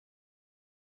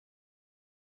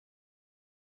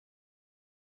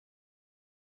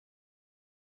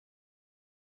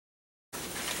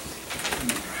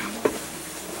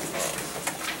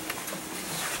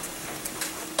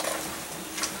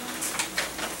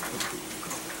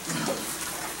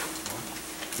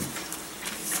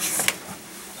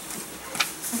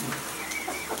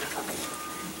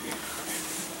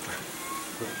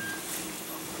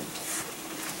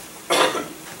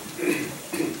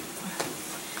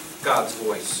God's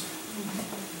voice.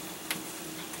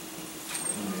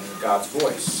 God's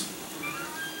voice.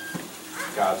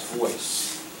 God's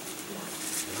voice.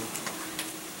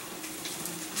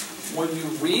 When you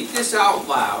read this out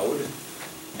loud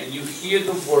and you hear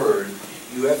the word,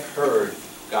 you have heard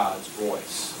God's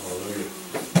voice.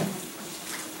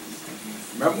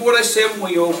 Remember what I said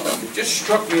when we opened? It just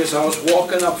struck me as I was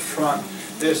walking up front.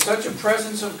 There's such a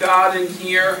presence of God in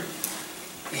here.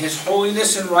 His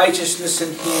holiness and righteousness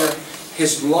in here.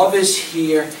 His love is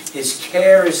here. His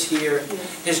care is here.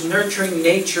 His nurturing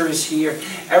nature is here.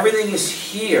 Everything is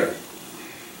here.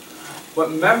 But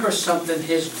remember something,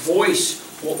 His voice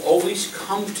will always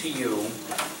come to you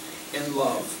in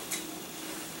love.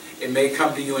 It may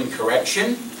come to you in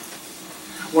correction.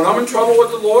 When I'm in trouble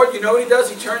with the Lord, you know what He does?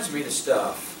 He turns me to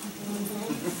stuff.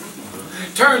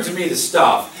 Turns me to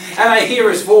stuff. And I hear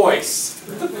His voice.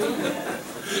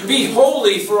 Be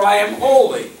holy, for I am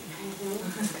holy.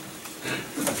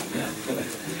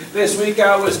 This week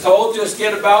I was told, just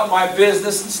get about my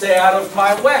business and stay out of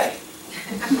my way.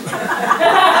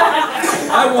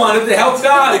 I wanted to help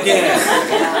God again.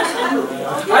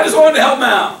 I just wanted to help Him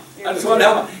out. I just wanted to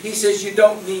help Him. He says,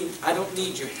 I don't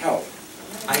need your help.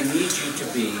 I need you to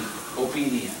be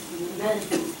obedient.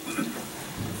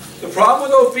 The problem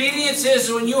with obedience is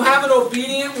when you have an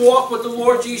obedient walk with the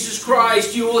Lord Jesus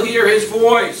Christ, you will hear His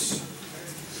voice.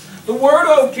 The word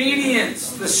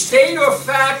obedience, the state or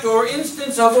fact or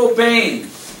instance of obeying,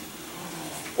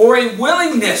 or a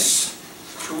willingness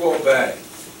to obey.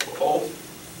 Oh,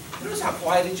 notice how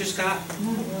quiet it just got?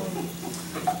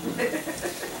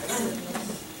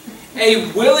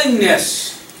 A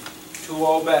willingness to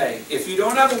obey. If you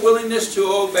don't have a willingness to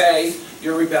obey,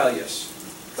 you're rebellious.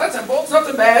 That's simple. It's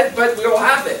nothing bad, but we all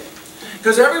have it.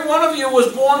 Because every one of you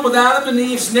was born with Adam and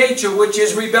Eve's nature, which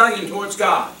is rebellion towards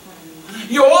God.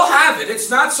 You all have it. It's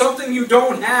not something you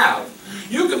don't have.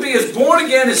 You can be as born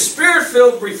again, as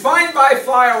spirit-filled, refined by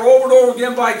fire over and over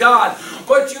again by God,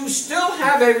 but you still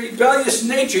have a rebellious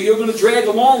nature you're going to drag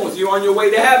along with you on your way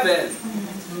to heaven.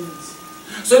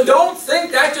 So don't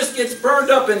think that just gets burned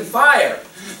up in fire.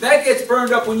 That gets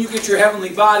burned up when you get your heavenly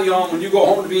body on, when you go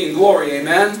home to be in glory.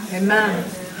 Amen? Amen.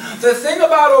 The thing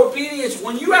about obedience,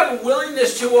 when you have a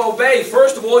willingness to obey,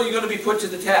 first of all, you're going to be put to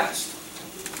the test.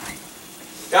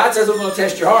 God says, I'm going to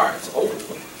test your hearts. Oh,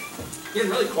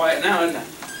 getting really quiet now, isn't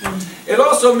it? It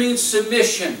also means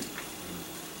submission.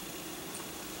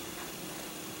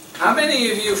 How many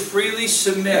of you freely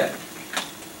submit?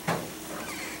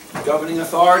 Governing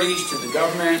authorities, to the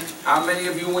government. How many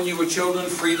of you, when you were children,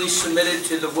 freely submitted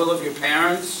to the will of your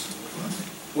parents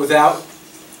without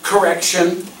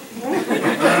correction?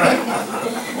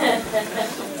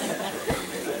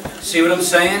 See what I'm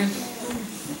saying?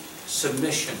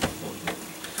 Submission.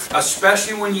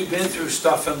 Especially when you've been through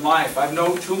stuff in life. I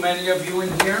know too many of you in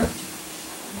here.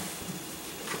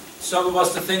 Some of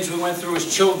us, the things we went through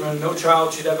as children, no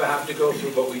child should ever have to go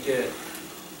through, but we did.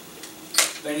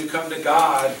 Then you come to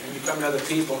God, and you come to other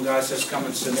people, and God says, come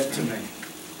and submit to me.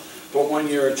 But when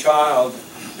you're a child,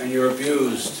 and you're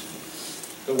abused,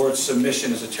 the word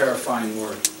submission is a terrifying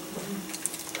word.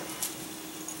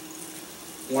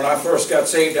 When I first got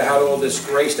saved, I had all this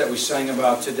grace that we sang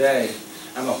about today.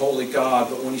 I'm a holy God,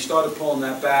 but when He started pulling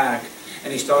that back,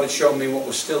 and He started showing me what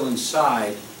was still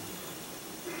inside,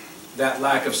 that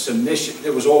lack of submission,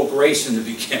 it was all grace in the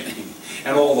beginning,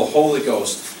 and all the Holy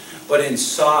Ghost. But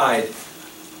inside,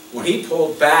 when He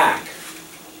pulled back,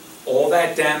 all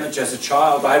that damage as a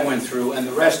child I went through, and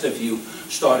the rest of you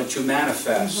started to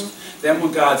manifest. Then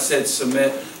when God said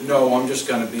submit, no, I'm just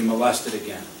going to be molested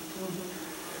again.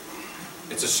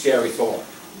 It's a scary thought,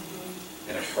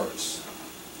 and it hurts.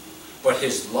 But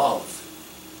His love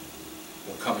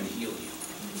will come and heal you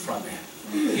from it.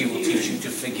 He will teach you to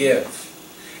forgive.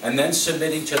 And then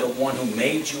submitting to the one who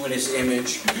made you in His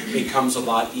image becomes a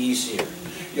lot easier.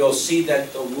 You'll see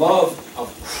that the love of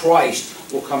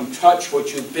Christ will come touch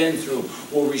what you've been through,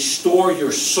 will restore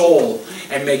your soul,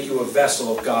 and make you a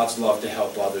vessel of God's love to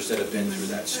help others that have been through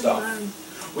that stuff.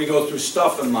 We go through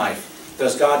stuff in life.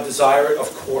 Does God desire it?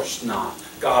 Of course not.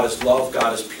 God is love,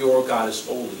 God is pure, God is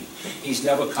holy. He's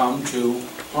never come to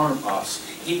harm us.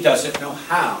 He doesn't know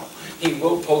how. He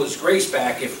will pull His grace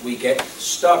back if we get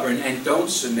stubborn and don't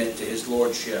submit to His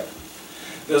lordship.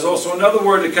 There's also another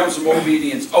word that comes from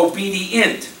obedience.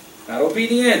 Obedient, not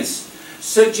obedience.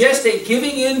 Suggests a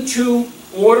giving in to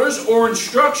orders or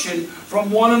instruction from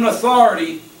one in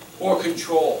authority or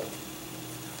control.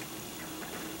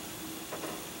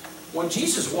 When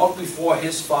Jesus walked before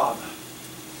his Father,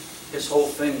 his whole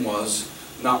thing was,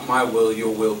 not my will,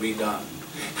 your will be done.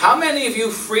 How many of you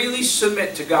freely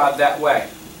submit to God that way?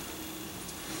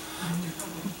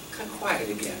 Got quiet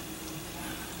again.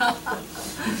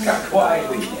 Got quiet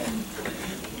again.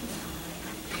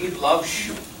 He loves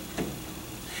you.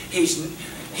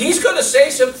 He's going to say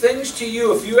some things to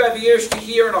you, if you have ears to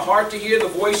hear and a heart to hear the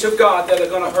voice of God, that are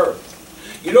going to hurt.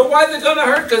 You know why they're going to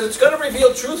hurt? Because it's going to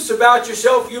reveal truths about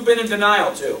yourself you've been in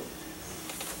denial to.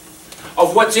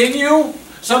 Of what's in you,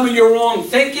 some of your wrong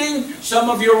thinking, some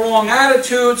of your wrong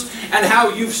attitudes, and how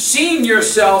you've seen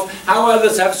yourself, how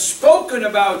others have spoken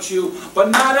about you, but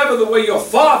not ever the way your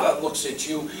Father looks at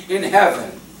you in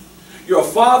heaven. Your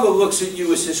Father looks at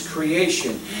you as His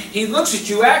creation. He looks at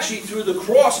you actually through the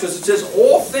cross, because it says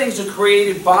all things are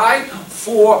created by,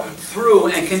 for, through,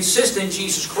 and consist in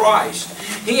Jesus Christ.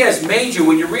 He has made you.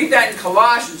 When you read that in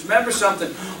Colossians, remember something.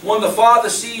 When the Father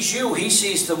sees you, He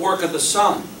sees the work of the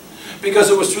Son. Because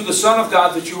it was through the Son of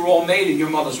God that you were all made in your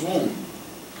mother's womb.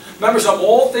 Remember something,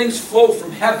 all things flow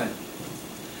from heaven.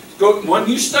 When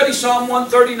you study Psalm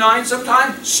 139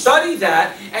 sometime, study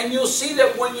that, and you'll see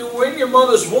that when you were in your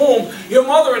mother's womb, your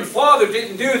mother and father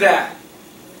didn't do that.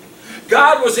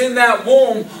 God was in that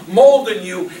womb molding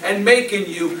you and making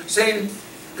you, saying,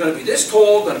 going to be this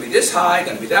tall, going to be this high,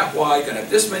 going to be that wide, going to have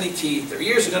this many teeth, their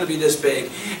ears are going to be this big.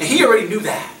 And He already knew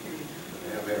that.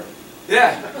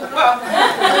 Yeah. Well,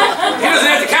 He doesn't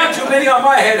have to count too many on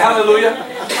my head, hallelujah.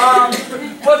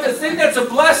 But the thing that's a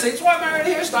blessing, that's why I married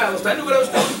a hairstylist. I knew what I was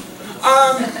doing.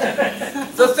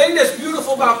 The thing that's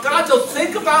beautiful about God, so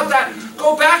think about that.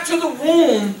 Go back to the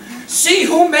womb. See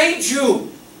who made you.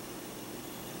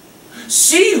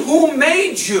 See who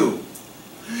made you.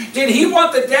 Did He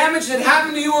want the damage that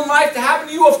happened to you in life to happen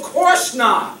to you? Of course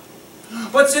not.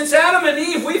 But since Adam and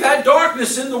Eve, we've had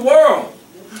darkness in the world.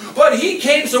 But He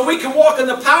came so we can walk in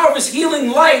the power of His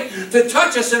healing light to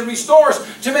touch us and restore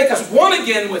us, to make us one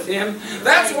again with Him.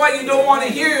 That's why you don't want to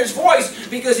hear His voice,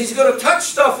 because He's going to touch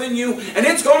stuff in you and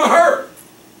it's going to hurt.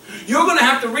 You're going to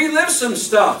have to relive some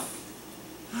stuff.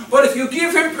 But if you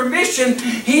give Him permission,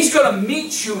 He's going to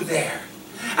meet you there.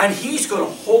 And He's going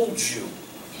to hold you.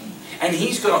 And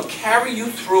He's going to carry you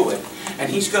through it. And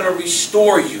He's going to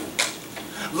restore you.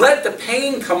 Let the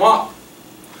pain come up.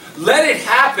 Let it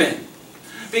happen.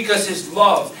 Because His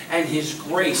love and His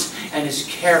grace and His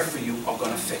care for you are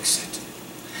going to fix it.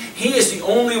 He is the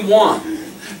only one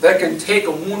that can take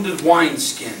a wounded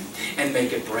wineskin and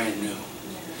make it brand new.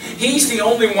 He's the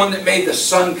only one that made the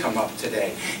sun come up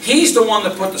today. He's the one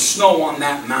that put the snow on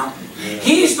that mountain.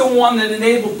 He's the one that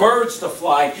enabled birds to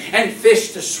fly and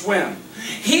fish to swim.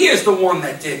 He is the one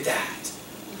that did that.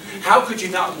 How could you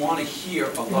not want to hear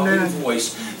a loving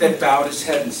voice that bowed His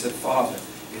head and said, Father,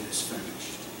 it is finished.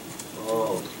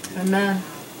 Oh. Amen.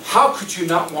 How could you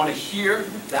not want to hear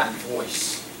that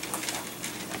voice?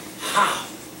 How?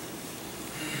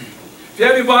 If you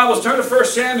have your Bibles, turn to 1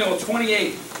 Samuel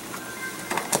 28.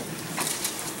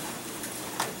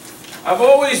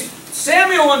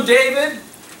 Samuel and David.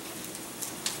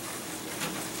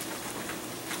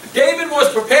 David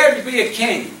was prepared to be a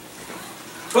king.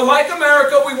 But like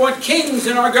America, we want kings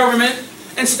in our government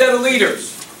instead of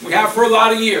leaders. We have for a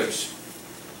lot of years.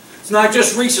 It's not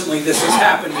just recently this has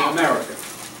happened in America.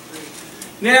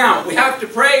 Now, we have to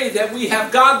pray that we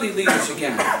have godly leaders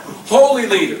again. Holy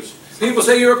leaders. People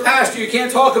say, you're a pastor, you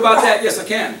can't talk about that. Yes, I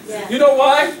can. Yeah. You know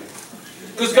why?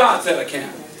 Because God said I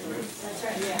can.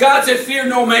 God said, fear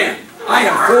no man. I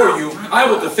am for you. I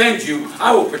will defend you.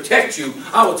 I will protect you.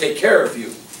 I will take care of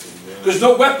you. There's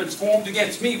no weapons formed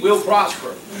against me will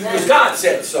prosper. Because God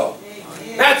said so.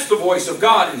 That's the voice of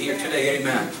God in here today.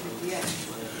 Amen.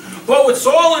 But with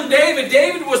Saul and David,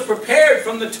 David was prepared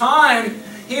from the time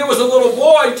he was a little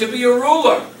boy to be a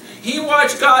ruler. He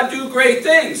watched God do great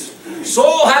things.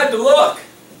 Saul had to look.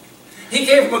 He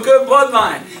came from a good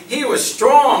bloodline. He was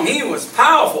strong. He was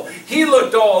powerful. He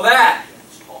looked all that.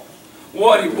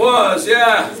 What he was,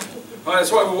 yeah. Well,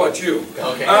 that's why we watch you.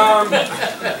 Okay.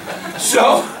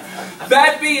 So,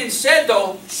 that being said,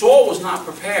 though, Saul was not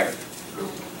prepared.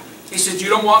 He said, you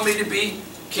don't want me to be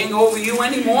king over you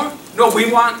anymore? No,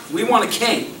 we want a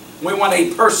king. We want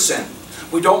a person.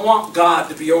 We don't want God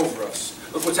to be over us.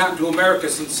 Look what's happened to America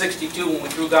since '62 when we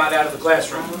threw God out of the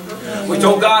classroom. We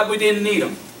told God we didn't need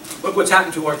Him. Look what's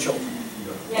happened to our children.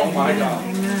 Oh my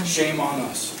God. Shame on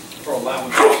us for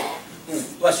allowing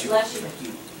it. Bless you. Bless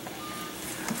you.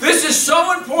 This is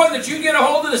so important that you get a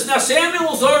hold of this. Now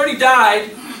Samuel's already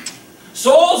died.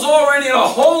 Saul's already in a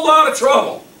whole lot of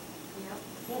trouble.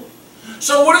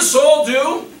 So what does Saul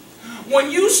do?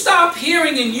 When you stop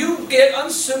hearing and you get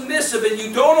unsubmissive and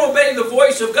you don't obey the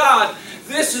voice of God,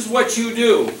 this is what you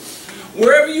do.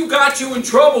 Wherever you got you in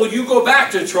trouble, you go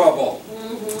back to trouble.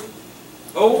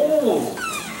 Oh,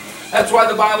 that's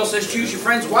why the Bible says, choose your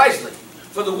friends wisely,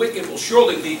 for the wicked will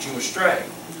surely lead you astray.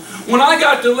 When I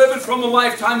got delivered from a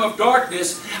lifetime of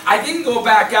darkness, I didn't go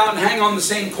back out and hang on the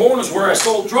same corners where I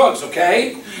sold drugs,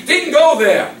 okay? Didn't go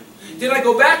there. Did I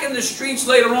go back in the streets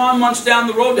later on, months down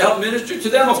the road, to help minister to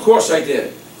them? Of course I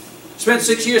did. Spent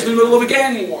 6 years in the middle of a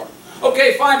gang war.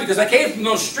 Okay, fine, because I came from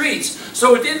those streets,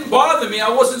 so it didn't bother me. I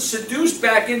wasn't seduced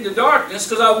back into darkness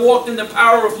because I walked in the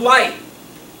power of light.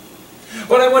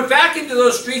 But I went back into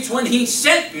those streets when He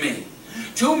sent me.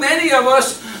 Too many of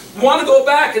us want to go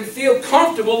back and feel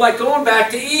comfortable like going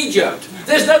back to Egypt.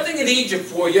 There's nothing in Egypt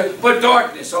for you but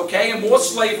darkness, okay? And more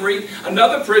slavery,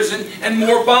 another prison, and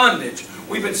more bondage.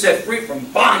 We've been set free from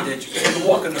bondage and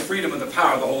walk in the freedom and the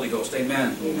power of the Holy Ghost.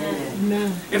 Amen.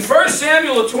 Amen. In 1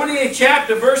 Samuel, the 28th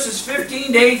chapter, verses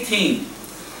 15 to 18.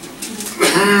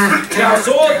 Now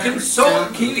Saul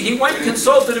he went and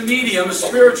consulted a medium, a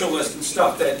spiritualist and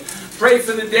stuff, that prayed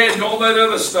for the dead and all that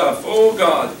other stuff. Oh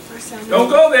God. Don't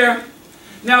go there.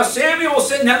 Now Samuel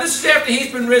said, now this is after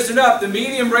he's been risen up. The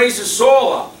medium raises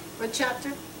Saul up. What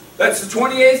chapter? That's the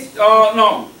 28th,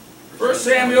 no. 1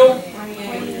 Samuel.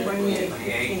 28.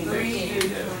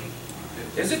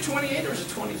 Is it 28 or is it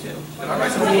 22? Did I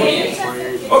write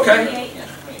 28? Okay.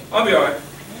 I'll be alright.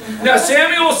 Now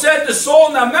Samuel said to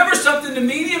Saul, now remember something, the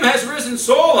medium has risen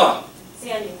Saul up.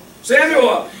 Samuel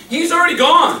up. He's already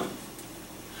gone.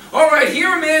 Alright,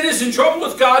 here a man is in trouble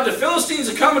with God. The Philistines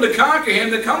are coming to conquer him.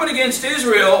 They're coming against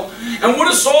Israel. And what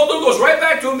does Saul do? Goes right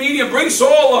back to a medium, bring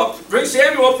Saul up, bring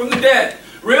Samuel up from the dead.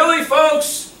 Really,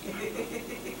 folks?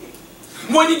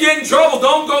 When you get in trouble,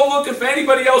 don't go looking for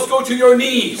anybody else. Go to your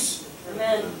knees.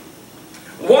 Amen.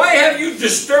 Why have you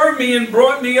disturbed me and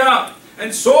brought me up?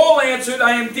 And Saul answered,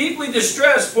 I am deeply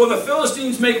distressed, for the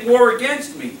Philistines make war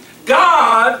against me.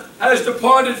 God has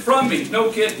departed from me.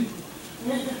 No kidding.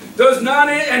 Does not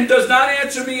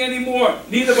answer me anymore,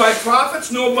 neither by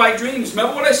prophets nor by dreams.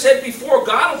 Remember what I said before,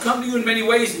 God will come to you in many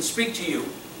ways and speak to you.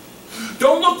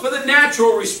 Don't look for the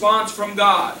natural response from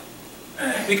God,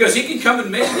 because He can come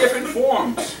in many different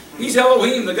forms. He's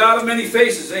Elohim, the God of many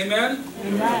faces. Amen?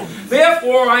 Amen.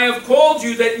 Therefore I have called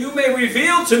you that you may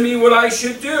reveal to me what I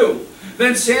should do.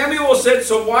 Then Samuel said,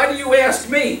 so why do you ask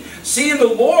me, seeing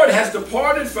the Lord has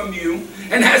departed from you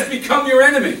and has become your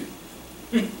enemy?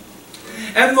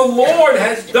 And the Lord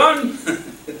has done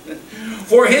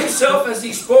for Himself as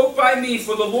He spoke by me,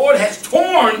 for the Lord has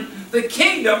torn the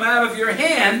kingdom out of your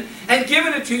hand and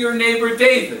given it to your neighbor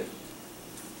David.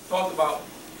 Talk about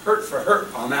hurt for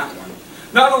hurt on that one.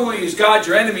 Not only is God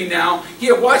your enemy now,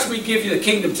 here, watch me give you the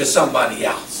kingdom to somebody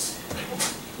else.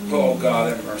 Oh,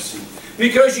 God have mercy.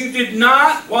 Because you did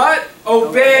not, what?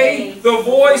 Obey the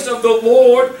voice of the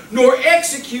Lord, nor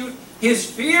execute His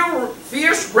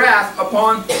fierce wrath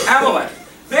upon Amalek.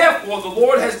 Therefore, the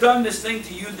Lord has done this thing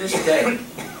to you this day.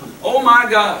 Oh, my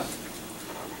God.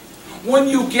 When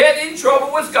you get in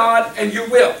trouble with God, and you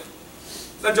will.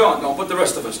 Now, don't, but the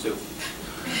rest of us do.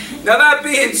 Now, that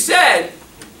being said,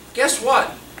 guess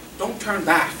what? Don't turn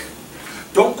back.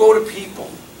 Don't go to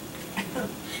people.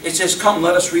 It says, come,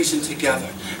 let us reason together.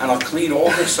 And I'll clean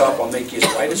all this up. I'll make you as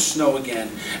white as snow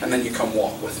again. And then you come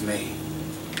walk with me.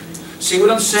 See what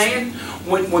I'm saying?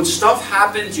 When stuff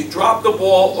happens, you drop the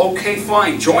ball, okay,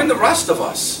 fine. Join the rest of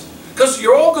us. Because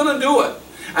you're all going to do it.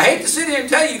 I hate to sit here and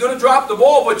tell you you're going to drop the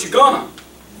ball, but you're going to.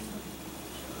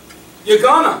 You're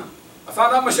going to. I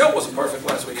found out Michelle wasn't perfect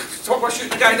last week. Talk about shooting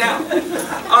the guy down. That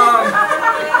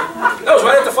was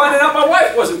right after finding out my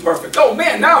wife wasn't perfect. Oh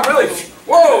man, now really,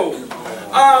 whoa.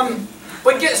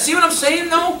 But see what I'm saying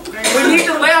though? We need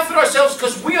to laugh at ourselves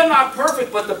because we are not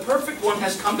perfect, but the perfect one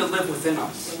has come to live within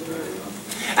us.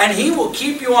 And He will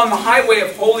keep you on the highway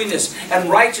of holiness and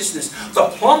righteousness, the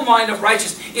plumb line of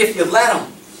righteousness, if you let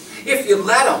Him. If you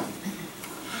let Him.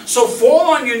 So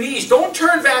fall on your knees. Don't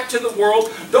turn back to the world.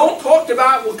 Don't talk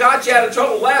about what got you out of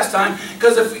trouble last time.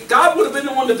 Because if God would have been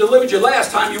the one that delivered you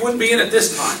last time, you wouldn't be in it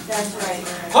this time. That's right.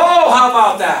 Oh, how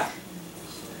about that?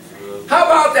 How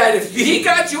about that? If He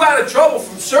got you out of trouble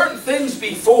from certain things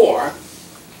before,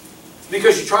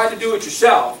 because you tried to do it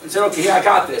yourself, and said, okay, yeah, I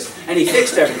got this. And He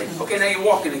fixed everything. Okay, now you're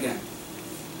walking again.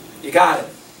 You got it.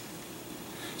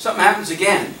 Something happens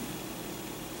again.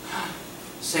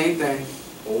 Same thing.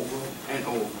 Over and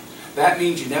over. That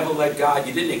means you never let God,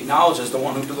 you didn't acknowledge as the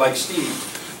one who, like Steve,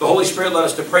 the Holy Spirit led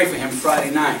us to pray for him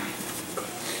Friday night.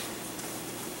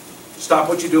 Stop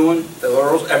what you're doing.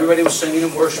 Everybody was singing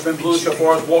and worshiping, blew the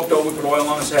shofars, walked over, put oil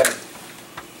on his head.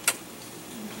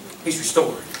 He's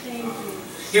restored.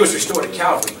 He was restored at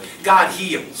Calvary. God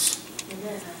heals.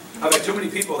 I've had too many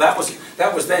people, that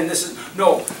was then, this is,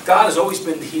 no, God has always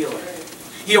been the healer.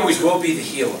 He always will be the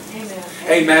healer.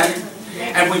 Amen.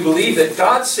 And we believe that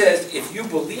God says, if you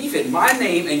believe in my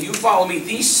name and you follow me,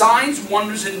 these signs,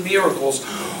 wonders, and miracles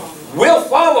will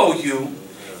follow you.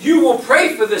 You will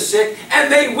pray for the sick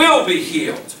and they will be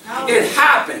healed. It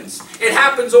happens. It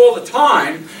happens all the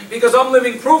time because I'm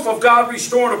living proof of God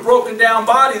restoring a broken down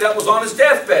body that was on his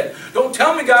deathbed. Don't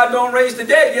tell me God don't raise the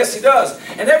dead. Yes, he does.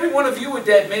 And every one of you are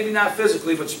dead, maybe not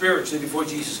physically, but spiritually before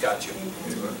Jesus got you.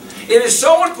 It is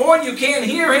so important you can't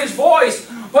hear his voice,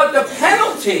 but the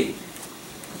penalty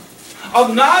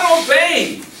of not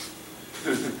obeying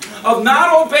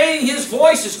his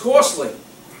voice is costly.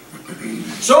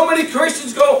 So many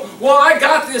Christians go, well, I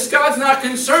got this, God's not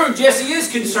concerned. Yes, he is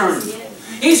concerned.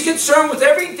 He's concerned with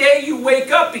every day you wake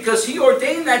up because he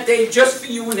ordained that day just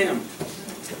for you and him.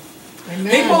 Amen.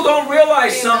 People don't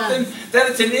realize something, that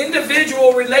it's an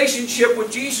individual relationship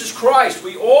with Jesus Christ.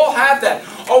 We all have that.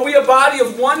 Are we a body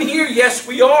of one here? Yes,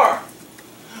 we are.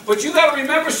 But you got to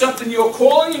remember something. Your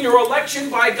calling and your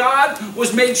election by God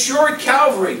was made sure at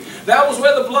Calvary. That was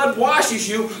where the blood washes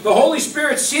you. The Holy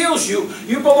Spirit seals you.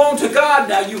 You belong to God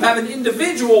now. You have an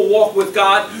individual walk with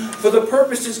God for the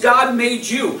purposes God made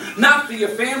you. Not for your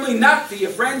family, not for your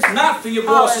friends, not for your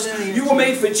bosses. You were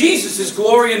made for Jesus'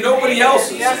 glory and nobody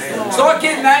else's. Start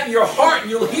getting that in your heart and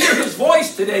you'll hear his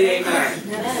voice today.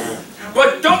 Amen.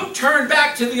 But don't turn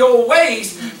back to the old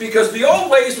ways because the old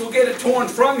ways will get it torn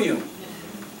from you.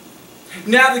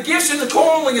 Now the gifts and the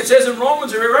calling, it says in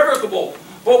Romans, are irrevocable.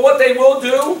 But what they will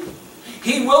do,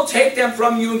 he will take them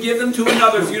from you and give them to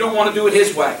another if you don't want to do it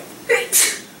his way.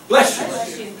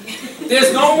 Bless you.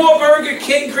 There's no more Burger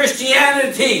King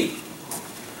Christianity.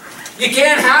 You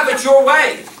can't have it your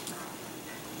way.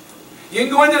 You can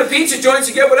go into the pizza joints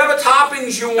and get whatever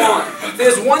toppings you want.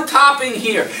 There's one topping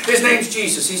here. His name's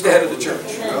Jesus. He's the head of the church.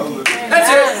 That's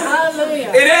it. Hallelujah.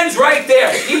 It ends right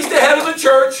there. He's the head of the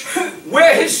church.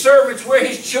 We're his servants. We're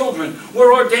his children.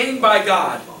 We're ordained by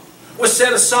God. We're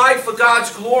set aside for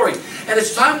God's glory. And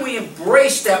it's time we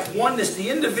embrace that oneness, the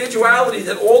individuality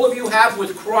that all of you have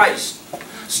with Christ.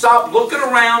 Stop looking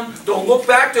around. Don't look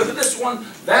back to this one,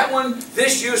 that one,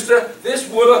 this used to, this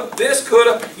woulda, this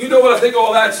coulda. You know what I think of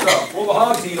all that stuff. Well, the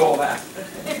hogs eat all that.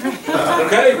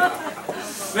 Okay?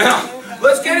 Now,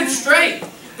 let's get it straight.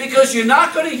 Because you're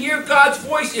not going to hear God's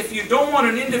voice if you don't want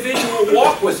an individual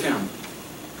walk with him.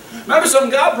 Remember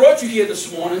something, God brought you here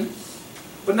this morning,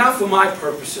 but not for my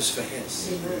purposes, for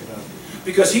his.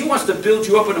 Because he wants to build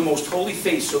you up in the most holy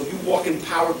faith so you walk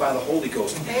empowered by the Holy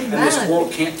Ghost. Amen. And this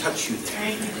world can't touch you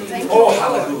there. Oh,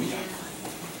 hallelujah.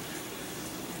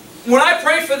 When I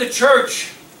pray for the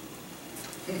church,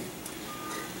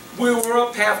 we were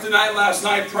up half the night last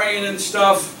night praying and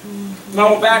stuff. And I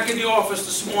went back in the office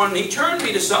this morning. He turned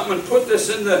me to something and put this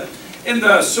in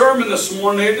the sermon this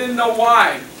morning. I didn't know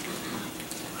why.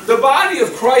 The body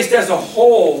of Christ as a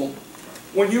whole,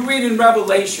 when you read in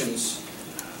Revelations,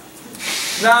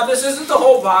 now this isn't the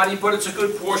whole body, but it's a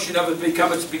good portion of it.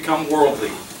 It's become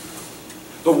worldly.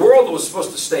 The world was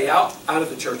supposed to stay out of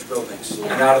the church buildings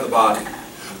and out of the body,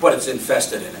 but it's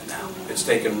infested in it now. It's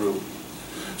taken root.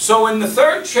 So in the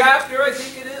 3rd chapter, I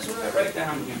think it is, what did I write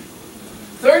down here?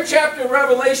 3rd chapter of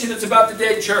Revelation, it's about the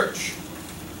dead church.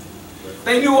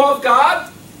 They knew of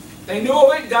God. They knew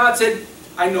of it. God said,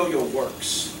 I know your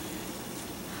works.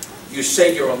 You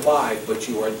say you're alive, but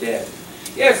you are dead.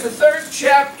 Yeah, it's the 3rd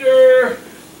chapter,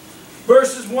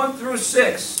 verses 1 through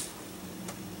 6.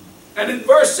 And in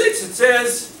verse 6 it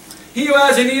says, he who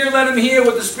has an ear, let him hear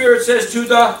what the Spirit says to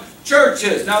the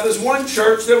churches. Now there's one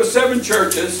church, there were 7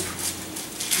 churches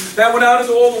that went out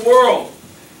into all the world.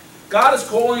 God is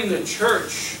calling the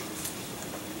church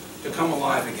to come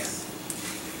alive again.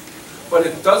 But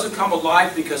it doesn't come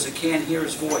alive because it can't hear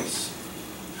his voice.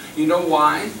 You know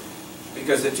why?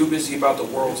 Because they're too busy about the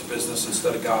world's business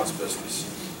instead of God's business.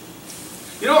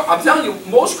 You know, I'm telling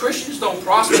you, most Christians don't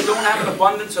prosper, don't have an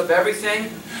abundance of everything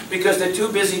because they're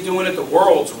too busy doing it the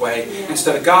world's way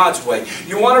instead of God's way.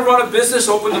 You want to run a business,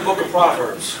 open the book of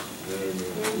Proverbs.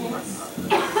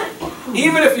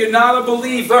 Even if you're not a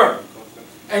believer,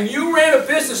 and you ran a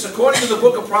business according to the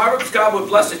book of Proverbs, God would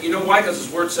bless it. You know why? Because his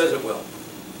word says it will.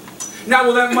 Now,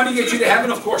 will that money get you to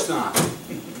heaven? Of course not.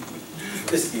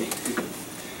 This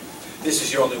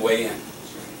is your only way in.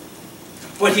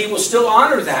 But he will still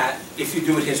honor that if you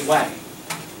do it his way.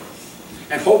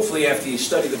 And hopefully after you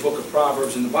study the book of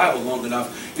Proverbs in the Bible long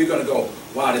enough, you're going to go,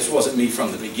 wow, this wasn't me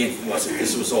from the beginning, was it?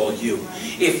 This was all you.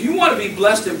 If you want to be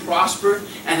blessed and prosper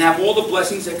and have all the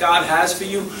blessings that God has for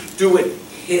you, do it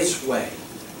his way.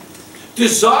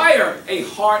 Desire a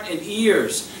heart and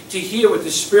ears to hear what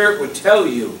the Spirit would tell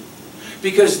you.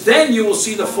 Because then you will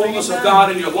see the fullness of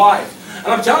God in your life. And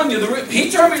I'm telling you,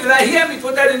 he turned me to that. He had me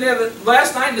put that in there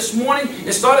last night and this morning.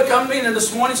 It started coming to me, and then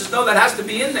this morning says, no, that has to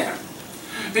be in there.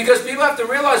 Because people have to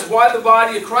realize why the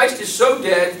body of Christ is so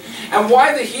dead and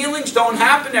why the healings don't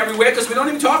happen everywhere, because we don't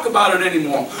even talk about it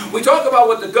anymore. We talk about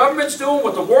what the government's doing,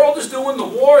 what the world is doing, the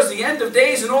wars, the end of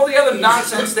days, and all the other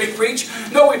nonsense they preach.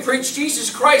 No, we preach Jesus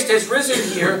Christ has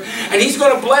risen here, and He's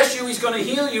going to bless you, He's going to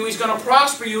heal you, He's going to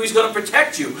prosper you, He's going to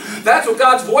protect you. That's what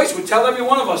God's voice would tell every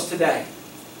one of us today.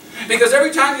 Because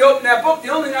every time you open that book, the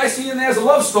only thing I see in there is a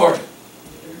love story.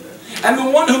 And the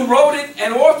one who wrote it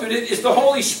and authored it is the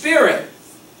Holy Spirit.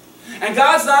 And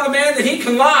God's not a man that He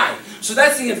can lie. So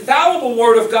that's the infallible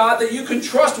Word of God that you can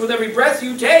trust with every breath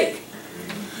you take.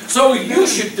 So you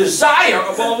should desire,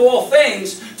 above all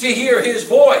things, to hear His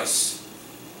voice.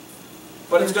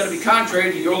 But it's going to be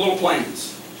contrary to your little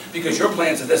plans. Because your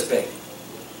plans are this big.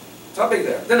 How big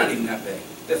they are? They're not even that big.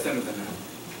 They're thinner than that.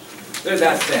 They're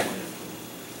that thin.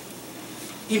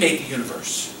 He made the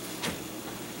universe.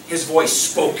 His voice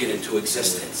spoke it into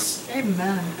existence.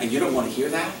 Amen. And you don't want to hear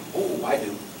that? Oh, I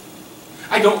do.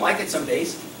 I don't like it some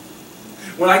days.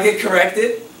 When I get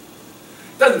corrected, it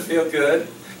doesn't feel good.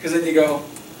 Because then you go,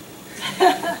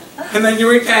 and then you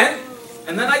repent.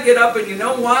 And then I get up and you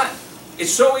know what?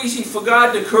 It's so easy for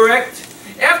God to correct.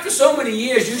 After so many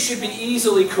years, you should be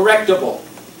easily correctable.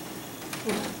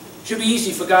 It should be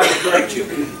easy for God to correct you.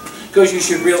 Because you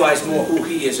should realize more who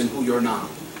He is and who you're not.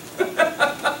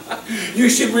 You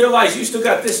should realize you still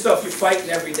got this stuff you're fighting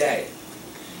every day.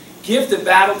 Give the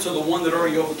battle to the one that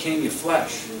already overcame your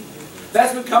flesh.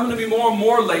 That's been coming to me more and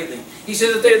more lately. He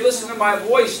said that they'd listen to my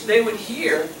voice, they would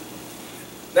hear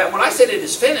that when I said it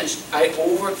is finished, I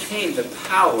overcame the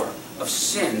power of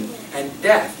sin and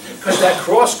death. Because that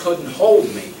cross couldn't hold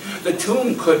me. The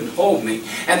tomb couldn't hold me.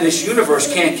 And this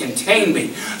universe can't contain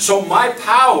me. So my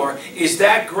power is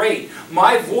that great.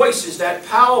 My voice is that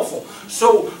powerful.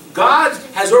 So God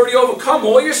has already overcome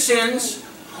all your sins,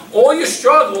 all your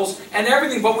struggles, and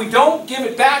everything. But we don't give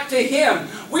it back to Him.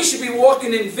 We should be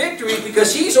walking in victory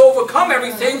because He's overcome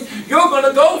everything you're going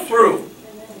to go through.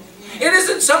 It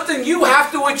isn't something you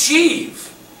have to achieve.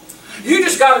 You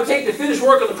just got to take the finished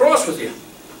work of the cross with you.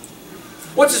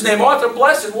 What's his name? Arthur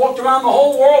Blessed walked around the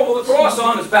whole world with a cross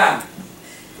on his back.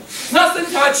 Nothing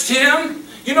touched him.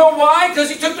 You know why? Because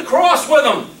he took the cross with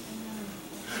him.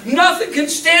 Nothing can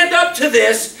stand up to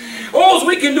this. All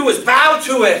we can do is bow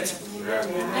to it.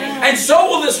 And so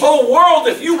will this whole world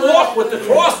if you walk with the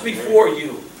cross before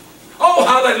you. Oh,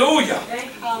 hallelujah.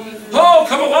 Oh,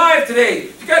 come alive today.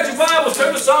 If you got your Bibles,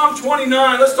 turn to Psalm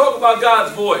 29. Let's talk about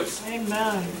God's voice.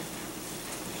 Amen.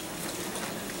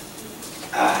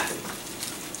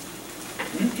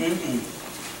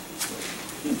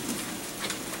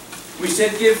 We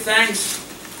said give thanks.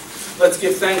 Let's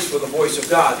give thanks for the voice of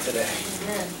God today.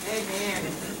 Amen. Amen.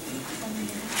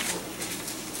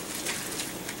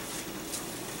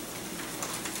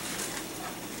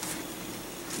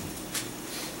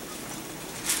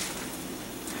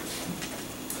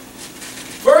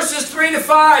 Verses 3 to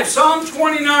 5, Psalm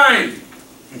 29.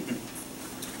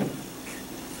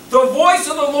 The voice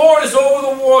of the Lord is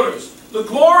over the waters. The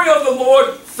glory of the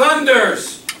Lord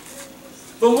thunders.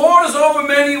 The Lord is over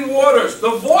many waters.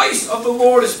 The voice of the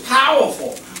Lord is powerful.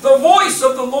 The voice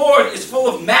of the Lord is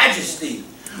full of majesty.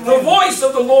 The voice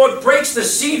of the Lord breaks the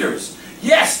cedars.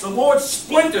 Yes, the Lord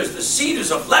splinters the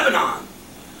cedars of Lebanon.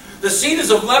 The cedars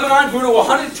of Lebanon grew to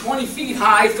 120 feet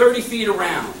high, 30 feet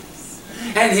around.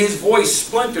 And His voice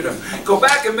splintered them. Go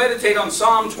back and meditate on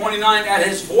Psalm 29. At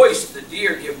His voice the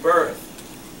deer give birth.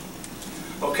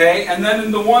 Okay, and then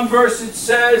in the one verse it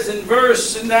says,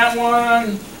 in that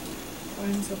one,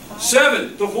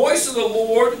 7, the voice of the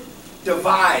Lord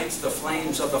divides the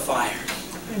flames of the fire.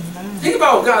 Amen. Think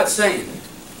about what God's saying.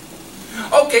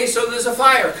 Okay, so there's a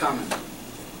fire coming.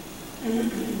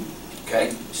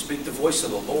 Okay, speak the voice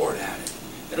of the Lord at it.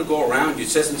 It'll go around you. It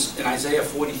says in Isaiah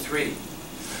 43,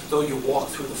 though you walk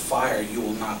through the fire, you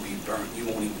will not be burnt. You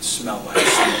won't even smell like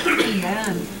smoke.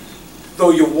 Amen.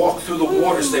 Though you walk through the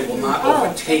waters, they will not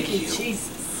overtake you.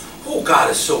 Jesus. Oh, God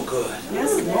is so good.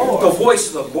 Yes, Lord. The voice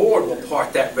of the Lord will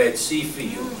part that Red Sea for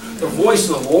you. The voice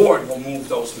of the Lord will move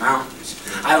those mountains.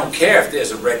 I don't care if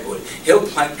there's a redwood. He'll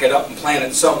get up and plant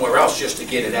it somewhere else just to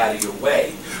get it out of your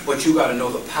way. But you got to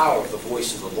know the power of the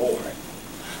voice of the Lord.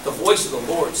 The voice of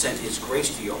the Lord sent His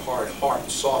grace to your hard heart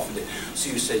and softened it. So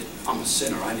you said, I'm a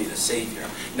sinner, I need a Savior.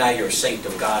 Now you're a saint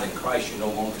of God in Christ. You're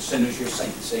no longer sinners, you're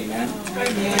saints. Amen.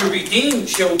 Amen. You're redeemed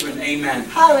children. Amen.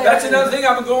 Hallelujah. That's another thing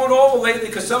I've been going over lately,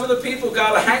 because some of the people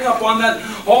got to hang up on that,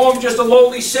 oh, I'm just a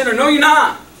lowly sinner. No, you're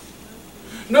not.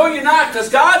 No, you're not, because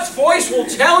God's voice will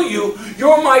tell you,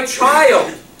 you're my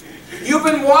child. You've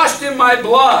been washed in my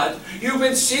blood. You've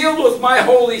been sealed with my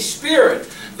Holy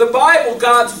Spirit. The Bible,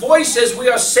 God's voice says we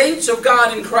are saints of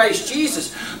God in Christ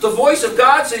Jesus. The voice of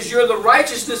God says you're the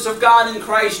righteousness of God in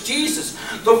Christ Jesus.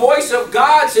 The voice of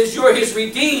God says you're His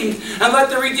redeemed, and let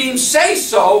the redeemed say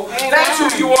so. Amen. That's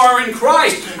who you are in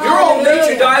Christ. Your old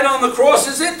nature died on the cross.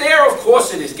 Is it there? Of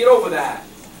course it is. Get over that.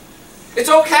 It's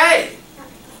okay.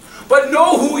 But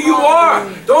know who you are.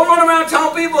 Don't run around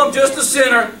telling people I'm just a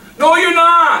sinner. No, you're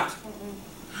not.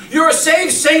 You're a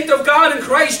saved saint of God in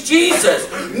Christ Jesus.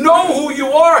 Know who you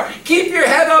are. Keep your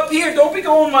head up here. Don't be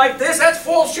going like this. That's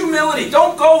false humility.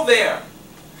 Don't go there.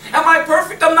 Am I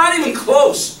perfect? I'm not even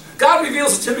close. God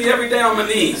reveals it to me every day on my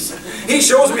knees. He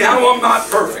shows me how I'm not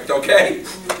perfect, okay?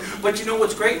 But you know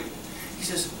what's great? He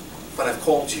says, but I've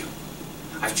called you.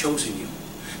 I've chosen you.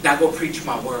 Now go preach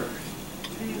my word.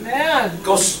 Amen.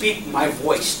 Go speak my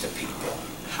voice to people.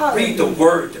 Read the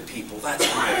word to people. That's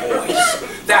my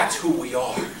voice. That's who we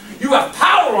are. You have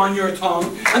power on your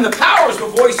tongue, and the power is the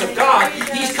voice of God.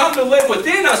 He's come to live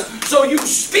within us, so you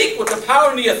speak with the power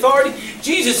and the authority.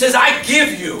 Jesus says, I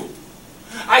give you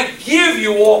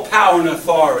all power and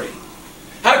authority.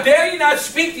 How dare you not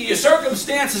speak to your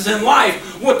circumstances in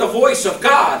life with the voice of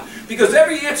God? Because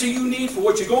every answer you need for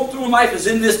what you're going through in life is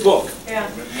in this book. Yeah.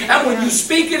 And when you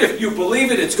speak it, if you believe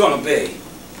it, it's going to be.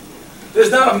 There's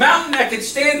not a mountain that can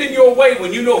stand in your way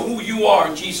when you know who you are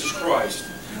in Jesus Christ.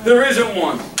 There isn't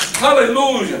one.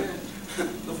 Hallelujah.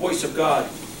 The voice of God.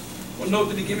 What note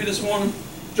did he give you this morning?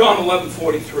 John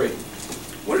 11:43.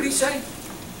 What did he say?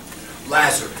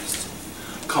 Lazarus,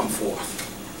 come forth.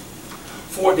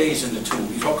 4 days in the tomb.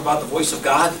 You talk about the voice of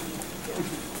God?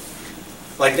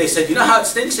 Like they said, you know how it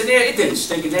stinks in there? It didn't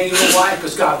stink in there. You know why?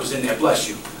 Because God was in there. Bless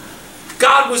you.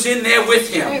 God was in there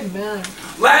with him. Amen.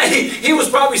 He was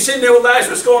probably sitting there with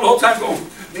Lazarus going the whole time going,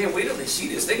 man, wait till they see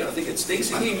this. They're going to think it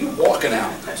stinks in here. You're walking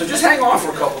out. So just hang on for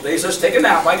a couple days. Let's take a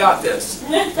nap. I got this.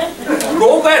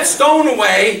 Roll that stone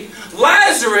away.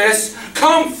 Lazarus,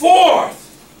 come forth.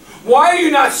 Why are you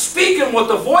not speaking with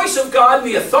the voice of God and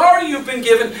the authority you've been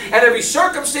given at every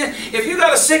circumstance? If you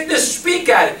got a sickness, speak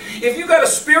at it. If you got a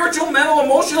spiritual, mental,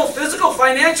 emotional, physical,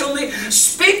 financial need,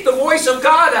 speak the voice of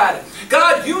God at it.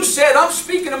 God, you said, I'm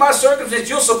speaking to my circumstance,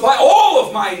 you'll supply all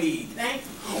of my need.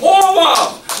 All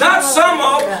of. Not some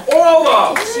of, all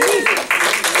of.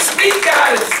 Speak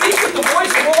at it. Speak with the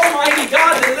voice of Almighty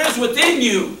God that lives within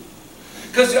you.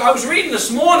 Because I was reading this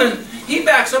morning, He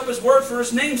backs up His word for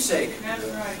His name's sake. That's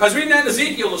right. I was reading that in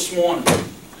Ezekiel this morning.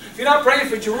 If you're not praying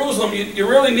for Jerusalem, you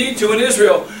really need to in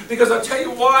Israel. Because I'll tell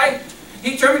you why.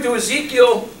 He turned me to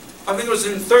Ezekiel, I think it was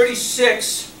in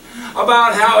 36,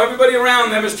 about how everybody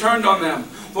around them has turned on them.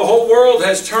 The whole world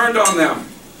has turned on them.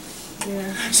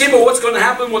 Yeah. See, but what's going to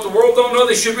happen, what the world don't know,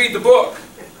 they should read the book.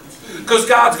 Because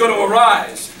God's going to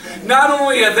arise. Not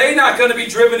only are they not going to be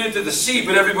driven into the sea,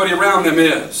 but everybody around them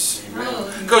is.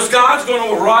 Because God's going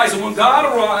to arise, and when God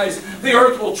arises, the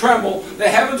earth will tremble, the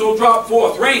heavens will drop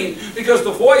forth rain, because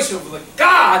the voice of the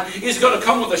God is going to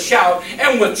come with a shout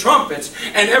and with trumpets,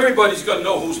 and everybody's going to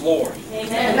know who's Lord.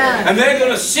 Amen. And they're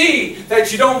going to see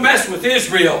that you don't mess with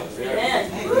Israel.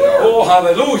 Amen. Oh,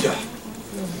 hallelujah.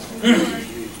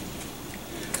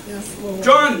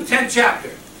 John 10th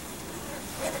chapter.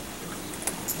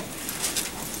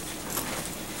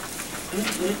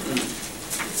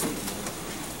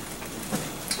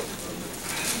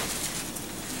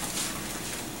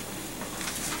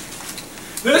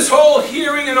 This whole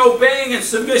hearing and obeying and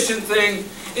submission thing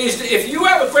is, if you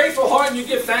have a grateful heart and you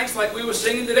give thanks like we were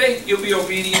singing today, you'll be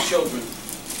obedient children.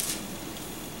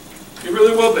 You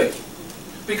really will be.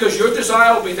 Because your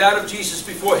desire will be that of Jesus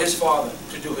before His Father,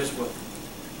 to do His will.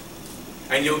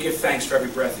 And you'll give thanks for every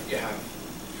breath that you have.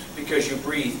 Because you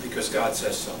breathe because God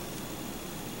says so.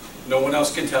 No one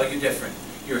else can tell you different.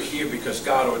 You're here because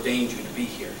God ordained you to be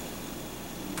here.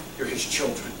 You're His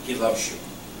children. He loves you.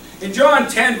 In John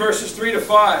 10, verses 3 to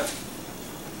 5,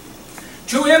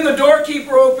 to Him the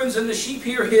doorkeeper opens, and the sheep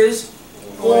hear His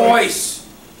voice.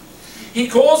 He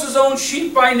calls His own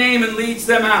sheep by name and leads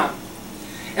them out.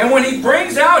 And when He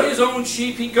brings out His own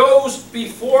sheep, He goes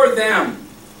before them.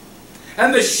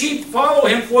 And the sheep follow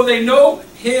Him, for they know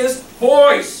His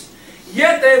voice.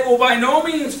 Yet they will by no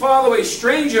means follow a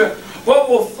stranger, but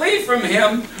will flee from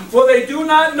him, for they do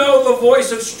not know the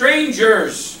voice of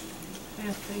strangers.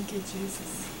 Yeah, thank you,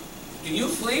 Jesus. Do you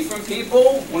flee from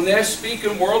people when they're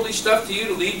speaking worldly stuff to you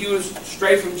to lead you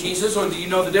astray from Jesus, or do you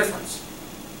know the difference?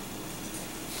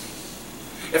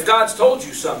 If God's told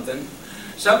you something,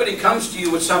 somebody comes to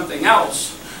you with something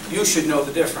else, you should know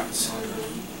the difference.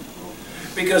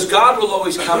 Because God will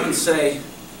always come and say,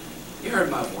 You heard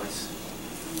my voice.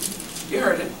 You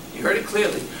heard it. You heard it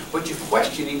clearly. But you're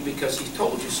questioning because he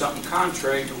told you something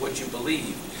contrary to what you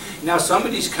believe. Now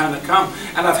somebody's kind of come,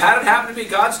 and I've had it happen to me.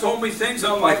 God's told me things,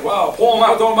 and I'm like, wow, Paul and I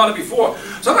have told about it before.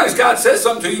 Sometimes God says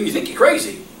something to you, and you think you're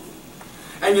crazy.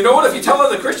 And you know what? If you tell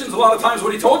other Christians a lot of times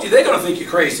what he told you, they're going to think you're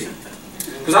crazy.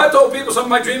 Because I've told people some of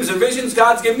my dreams and visions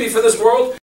God's given me for this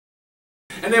world,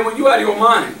 and they want you out of your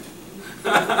mind.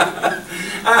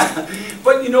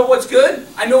 But you know what's good?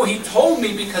 I know he told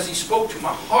me because he spoke to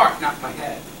my heart, not my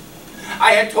head.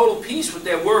 I had total peace with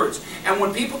their words. And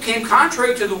when people came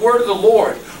contrary to the word of the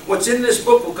Lord, what's in this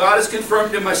book, what God has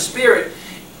confirmed in my spirit,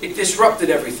 it disrupted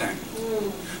everything.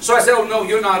 So I said, oh no,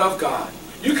 you're not of God.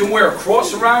 You can wear a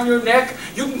cross around your neck.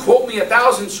 You can quote me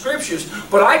 1,000 scriptures,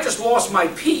 but I just lost my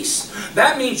peace.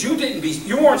 That means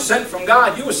you weren't sent from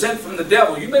God. You were sent from the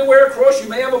devil. You may wear a cross, you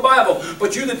may have a Bible,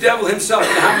 but you're the devil himself.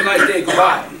 And have a nice day.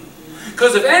 Goodbye.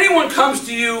 Because if anyone comes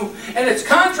to you and it's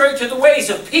contrary to the ways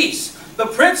of peace, the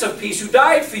Prince of Peace who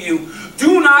died for you,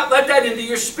 do not let that into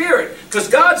your spirit, because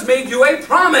God's made you a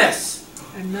promise.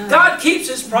 Amen. God keeps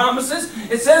his promises.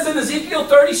 It says in Ezekiel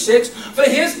 36, for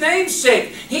his name's sake,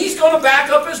 he's going to back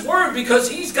up his word because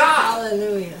he's God.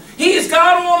 Hallelujah. He is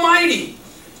God Almighty.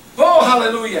 Oh,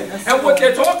 hallelujah. That's and what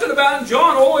they're talking about in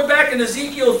John, all the way back in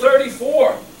Ezekiel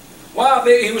 34. Wow,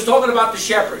 he was talking about the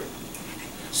shepherd.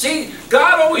 See,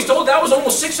 God always told, that was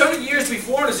almost 600 years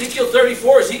before in Ezekiel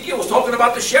 34. Ezekiel was talking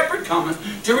about the shepherd coming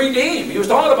to redeem. He was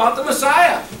talking about the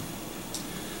Messiah.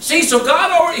 See, so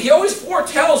God he always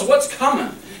foretells what's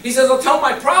coming. He says, I'll tell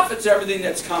my prophets everything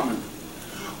that's coming.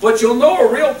 But you'll know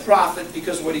a real prophet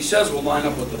because what he says will line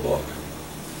up with the book.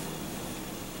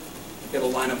 It'll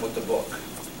line up with the book.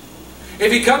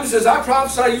 If he comes and says, I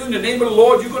prophesy you in the name of the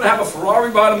Lord, you're going to have a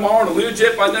Ferrari by tomorrow and a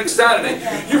Learjet by next Saturday.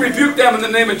 You rebuke them in the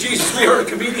name of Jesus. We heard a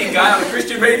comedian guy on a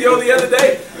Christian radio the other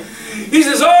day. He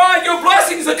says, all right, your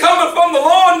blessings are coming from the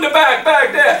Lord in the back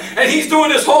there. And he's doing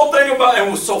this whole thing about it.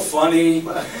 It was so funny.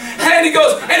 And he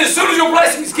goes, and as soon as your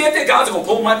blessings get there, God's going to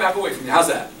pull them right back away from you. How's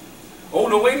that? Oh,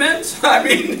 no amens? I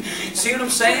mean, see what I'm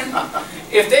saying?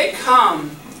 If they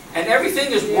come and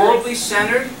everything is worldly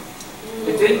centered,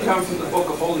 it didn't come from the book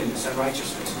of holiness and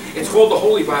righteousness. It's called the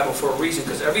Holy Bible for a reason,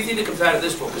 because everything that comes out of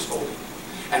this book is holy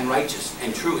and righteous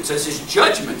and true. It says his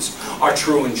judgments are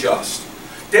true and just.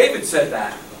 David said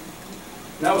that.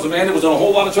 And that was a man that was in a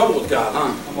whole lot of trouble with God,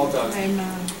 huh? How about that?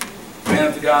 Amen. Man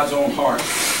after God's own heart.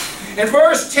 In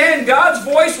verse 10, God's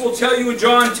voice will tell you in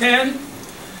John 10,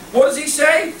 what does he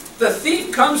say? The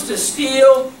thief comes to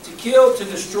steal, to kill, to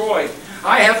destroy.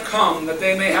 I have come that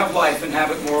they may have life and have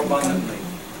it more abundantly.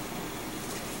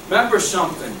 Remember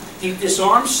something. He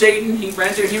disarmed Satan. He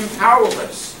rendered him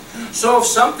powerless. So if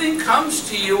something comes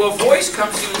to you, a voice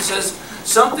comes to you and says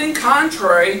something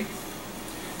contrary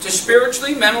to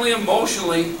spiritually, mentally,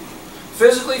 emotionally,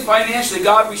 physically, financially,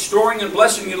 God restoring and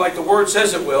blessing you like the Word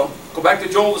says it will. Go back to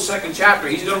Joel, the 2nd chapter.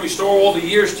 He's going to restore all the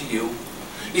years to you.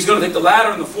 He's going to take the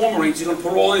latter and the former rains. He's going to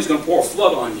pour all in. He's going to pour a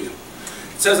flood on you.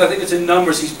 It says, I think it's in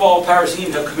Numbers, he's Baal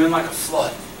Parazim. He'll come in like a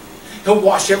flood. He'll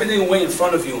wash everything away in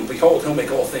front of you, and behold, he'll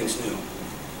make all things new.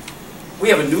 We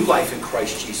have a new life in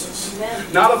Christ Jesus.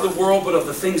 Amen. Not of the world, but of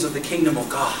the things of the kingdom of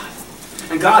God.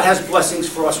 And God has blessings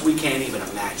for us we can't even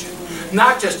imagine.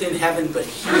 Not just in heaven, but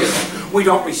here. We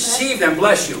don't receive them,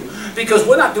 bless you, because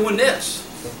we're not doing this.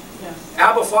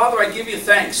 Abba, Father, I give you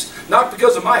thanks. Not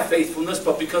because of my faithfulness,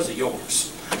 but because of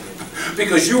yours.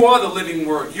 Because you are the living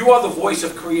Word. You are the voice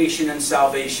of creation and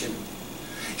salvation.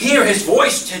 Hear his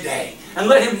voice today. And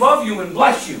let him love you and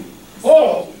bless you.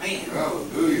 Oh, man.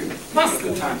 Hallelujah. Not a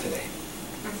good time today.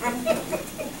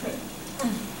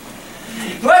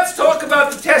 Let's talk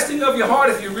about the testing of your heart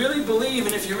if you really believe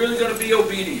and if you're really going to be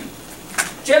obedient.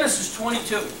 Genesis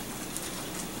 22.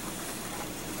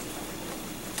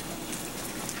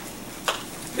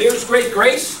 There's great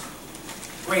grace,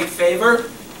 great favor,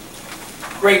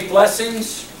 great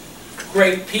blessings,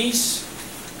 great peace,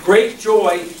 great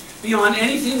joy, beyond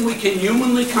anything we can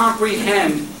humanly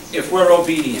comprehend if we're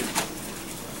obedient.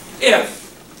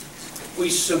 If we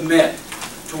submit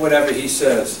to whatever he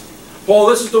says. Paul,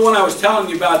 this is the one I was telling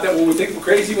you about, that when we think we're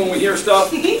crazy when we hear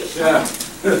stuff. Yeah.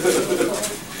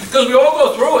 Because we all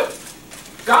go through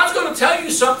it. God's going to tell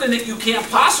you something that you can't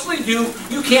possibly do,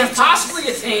 you can't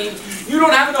possibly attain, you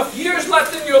don't have enough years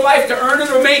left in your life to earn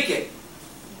it or make it.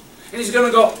 And he's going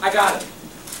to go, I got it.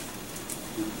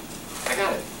 I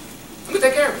got it. I'm going to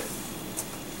take care of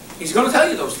it. He's going to tell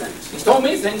you those things. He's told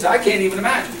me things I can't even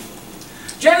imagine.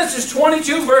 Genesis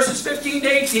 22, verses 15 to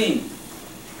 18.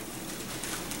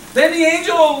 Then the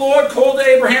angel of the Lord called to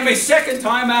Abraham a second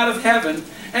time out of heaven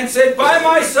and said, by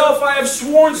myself I have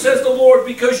sworn, says the Lord,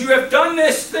 because you have done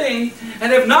this thing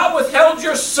and have not withheld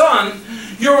your son,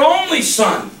 your only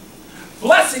son.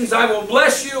 Blessings I will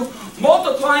bless you.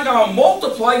 Multiplying I will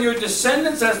multiply your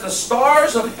descendants as the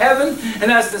stars of heaven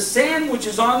and as the sand which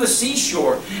is on the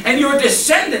seashore. And your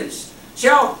descendants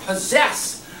shall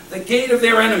possess the gate of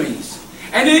their enemies.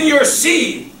 And in your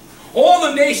seed all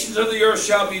the nations of the earth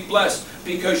shall be blessed,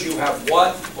 because you have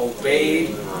what? Obeyed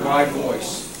my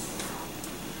voice.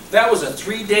 That was a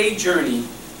 3-day journey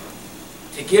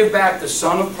to give back the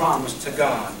son of promise to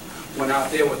God. Went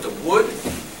out there with the wood,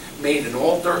 made an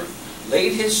altar,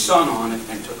 laid his son on it,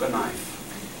 and took a knife.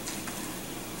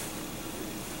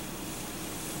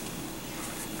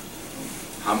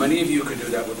 How many of you could do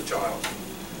that with a child?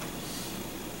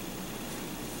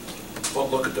 But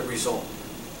look at the result.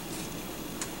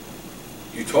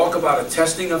 You talk about a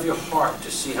testing of your heart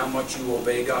to see how much you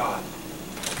obey God.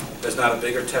 There's not a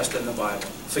bigger test in the Bible.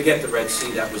 Forget the Red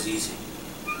Sea, that was easy.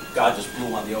 God just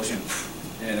blew on the ocean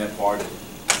and it parted.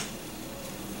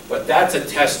 But that's a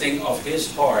testing of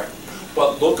his heart.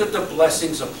 But look at the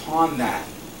blessings upon that.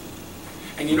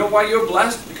 And you know why you're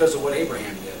blessed? Because of what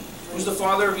Abraham did. Who's the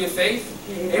father of your faith?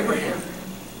 Abraham.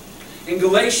 In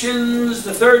Galatians,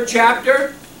 the 3rd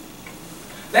chapter,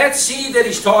 that seed that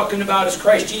he's talking about is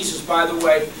Christ Jesus, by the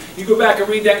way. You go back and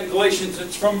read that in Galatians.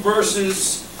 It's from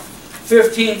verses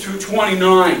 15 through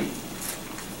 29.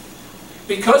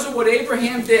 Because of what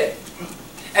Abraham did,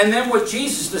 and then what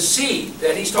Jesus, the seed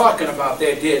that he's talking about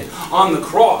there, did on the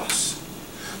cross,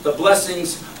 the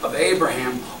blessings of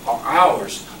Abraham are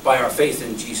ours by our faith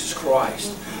in Jesus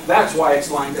Christ. That's why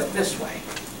it's lined up this way.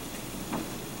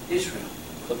 Israel,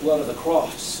 the blood of the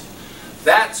cross.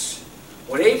 That's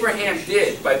what Abraham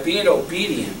did by being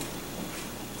obedient.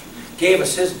 Gave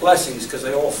us his blessings because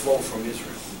they all flow from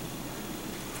Israel.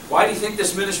 Why do you think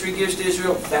this ministry gives to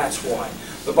Israel? That's why.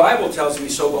 The Bible tells me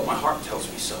so, but my heart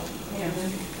tells me so. Yeah.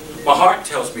 My heart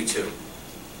tells me to.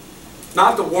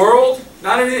 Not the world,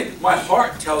 not anything. My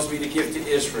heart tells me to give to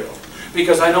Israel.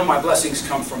 Because I know my blessings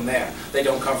come from there. They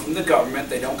don't come from the government.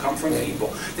 They don't come from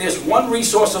people. There's one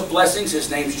resource of blessings. His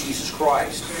name's Jesus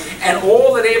Christ. And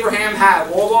all that Abraham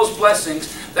had, all those blessings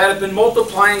that have been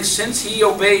multiplying since he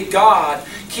obeyed God,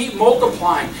 keep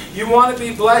multiplying. You want to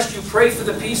be blessed, you pray for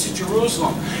the peace of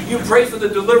Jerusalem. You pray for the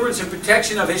deliverance and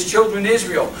protection of his children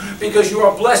Israel. Because you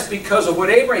are blessed because of what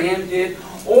Abraham did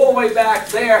all the way back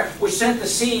there, which sent the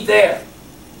seed there.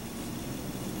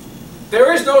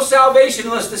 There is no salvation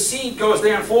unless the seed goes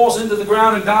there and falls into the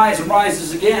ground and dies and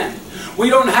rises again. We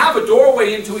don't have a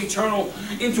doorway into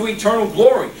eternal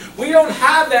glory. We don't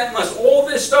have that unless all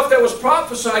this stuff that was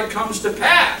prophesied comes to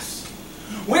pass.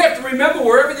 We have to remember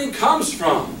where everything comes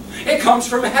from. It comes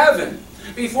from heaven.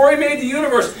 Before he made the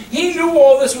universe, he knew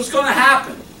all this was going to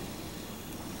happen.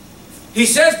 He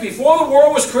says, before the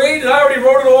world was created, I already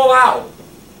wrote it all out.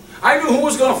 I knew who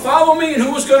was going to follow me and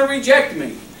who was going to reject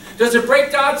me. Does it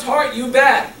break God's heart? You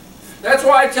bet. That's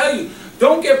why I tell you,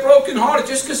 don't get brokenhearted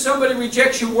just because somebody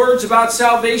rejects your words about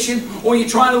salvation, or you're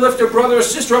trying to lift a brother or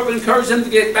sister up and encourage them to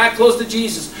get back close to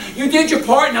Jesus. You did your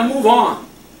part, now move on.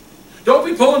 Don't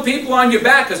be pulling people on your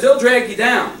back because they'll drag you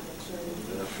down.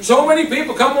 So many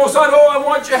people come on side, oh, I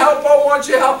want your help, oh, I want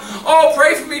your help. Oh,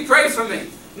 pray for me, pray for me.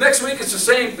 Next week it's the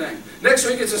same thing. Next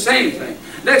week it's the same thing.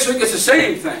 Next week it's the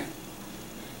same thing.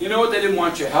 You know what? They didn't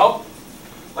want your help.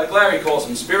 Like Larry calls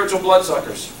them, spiritual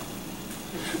bloodsuckers.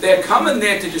 They're coming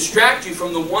there to distract you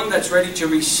from the one that's ready to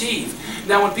receive.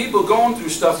 Now when people are going through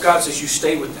stuff, God says you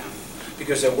stay with them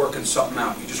because they're working something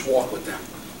out. You just walk with them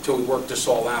until we work this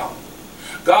all out.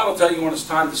 God will tell you when it's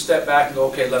time to step back and go,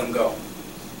 okay, let them go.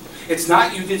 It's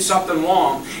not you did something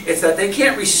wrong. It's that they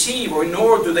can't receive, or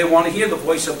nor do they want to hear the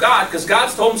voice of God because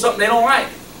God's told them something they don't like.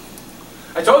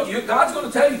 I told you, God's going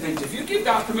to tell you things. If you give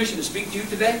God permission to speak to you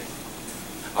today,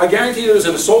 I guarantee you there's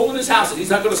a soul in his house and he's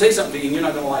not going to say something to you and you're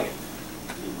not going to like it.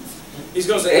 He's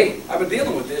going to say, hey, I've been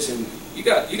dealing with this and you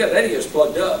got that ears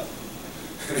plugged up.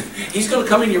 He's going to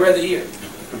come in your other ear.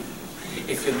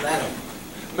 If you let him.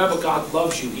 Remember, God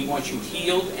loves you. He wants you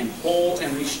healed and whole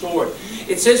and restored.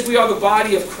 It says we are the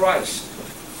body of Christ.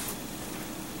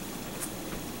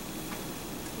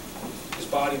 His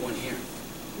body went here.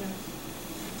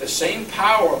 The same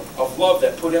power of love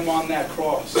that put him on that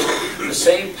cross. The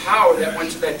same power that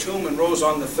went to that tomb and rose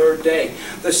on the 3rd day.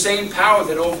 The same power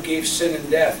that overgave sin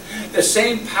and death. The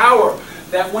same power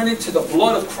that went into the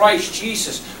blood of Christ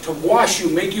Jesus to wash you,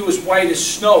 make you as white as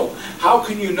snow. How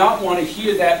can you not want to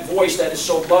hear that voice that is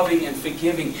so loving and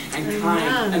forgiving and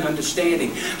kind and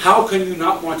understanding? How can you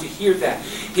not want to hear that?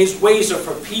 His ways are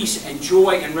for peace and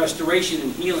joy and restoration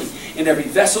and healing in every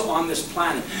vessel on this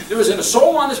planet. There isn't a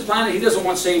soul on this planet He doesn't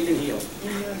want saved and healed.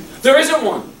 There isn't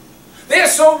one. They're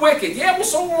so wicked. Yeah, well,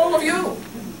 so are all of you.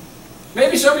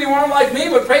 Maybe some of you aren't like me,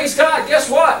 but praise God, guess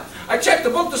what? I checked the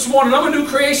book this morning. I'm a new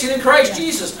creation in Christ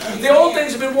Jesus. The old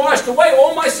things have been washed away.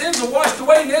 All my sins are washed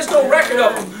away, and there's no record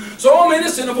of them. So I'm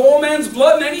innocent of all men's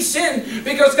blood and any sin,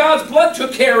 because God's blood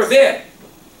took care of it.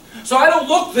 So I don't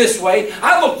look this way.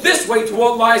 I look this way to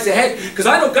what lies ahead, because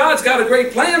I know God's got a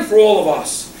great plan for all of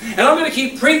us. And I'm going to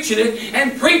keep preaching it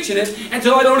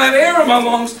until I don't have air in my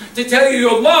lungs to tell you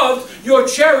you're loved, you're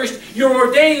cherished, you're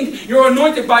ordained, you're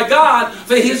anointed by God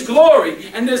for His glory.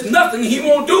 And there's nothing He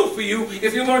won't do for you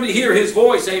if you learn to hear His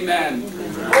voice. Amen.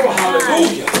 Oh,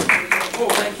 hallelujah. Oh,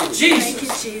 thank you, Jesus. Thank you,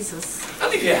 Jesus. I'll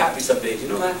leave you happy someday. You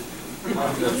know that?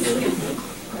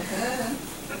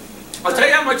 I'll tell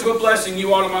you how much of a blessing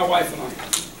you are to my wife and I.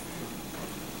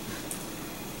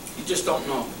 You just don't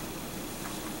know.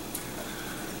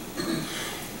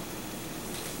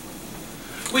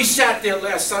 We sat there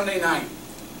last Sunday night.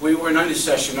 We were in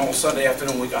intercession all Sunday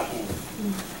afternoon we got home.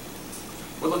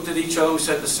 We looked at each other and we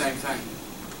said the same thing.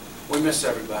 We miss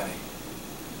everybody.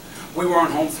 We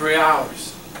weren't home 3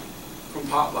 hours from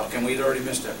potluck and we'd already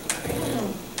missed everybody.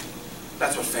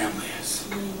 That's what family is.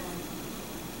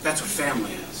 That's what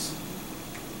family is.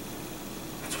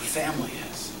 That's what family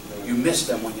is. You miss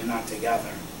them when you're not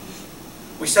together.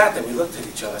 We sat there, we looked at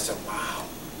each other, I said, wow.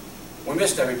 We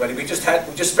missed everybody. We just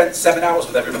spent 7 hours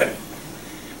with everybody.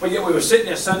 But yet we were sitting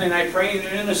there Sunday night praying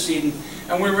and interceding,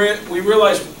 and we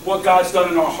realized what God's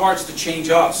done in our hearts to change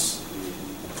us,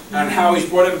 and how He's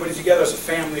brought everybody together as a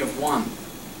family of one.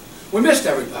 We missed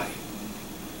everybody.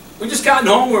 We just gotten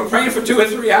home, we were praying for 2 or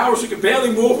 3 hours, we could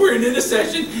barely move, we were in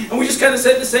intercession, and we just kind of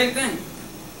said the same thing.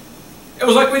 It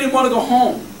was like we didn't want to go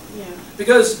home. Yeah.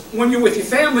 Because when you're with your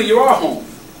family, you are home.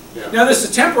 Yeah. Now this is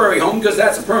a temporary home because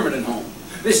that's a permanent home.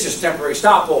 This is just temporary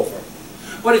stopover.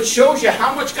 But it shows you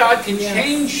how much God can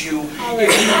change you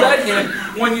if you let Him,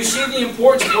 when you see the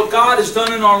importance of what God has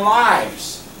done in our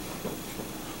lives.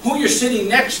 Who you're sitting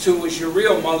next to is your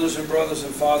real mothers and brothers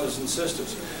and fathers and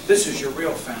sisters. This is your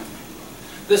real family.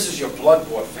 This is your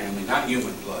blood-bought family, not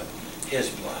human blood. His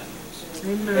blood.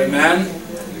 Amen? Amen?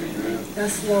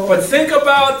 Yes, Lord. But think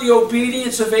about the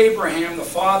obedience of Abraham, the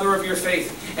father of your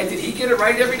faith. And did he get it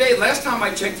right every day? Last time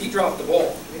I checked, he dropped the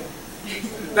ball.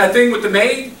 That thing with the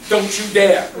maid, don't you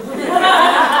dare.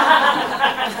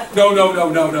 No, no, no,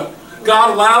 no, no.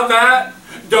 God allowed that,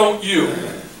 don't you.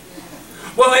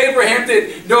 Well, Abraham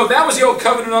did. No, that was the old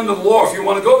covenant under the law. If you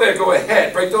want to go there, go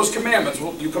ahead. Break those commandments.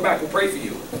 You come back, we'll pray for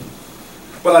you.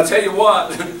 But I'll tell you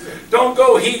what, don't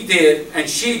go he did and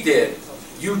she did.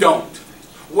 You don't.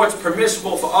 What's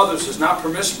permissible for others is not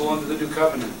permissible under the new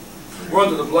covenant. We're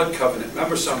under the blood covenant.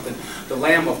 Remember something, the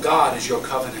Lamb of God is your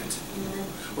covenant.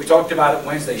 We talked about it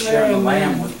Wednesday, sharing the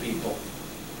Lamb with people.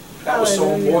 That was so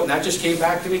important. That just came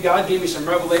back to me. God gave me some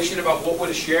revelation about what we're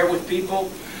to share with people.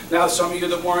 Now, some of you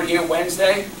that weren't here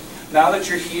Wednesday, now that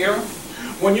you're here,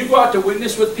 when you go out to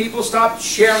witness with people, stop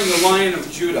sharing the Lion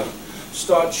of Judah.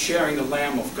 Start sharing the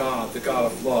Lamb of God, the God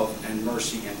of love and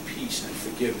mercy and peace and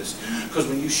forgiveness. Because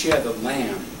when you share the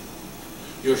Lamb,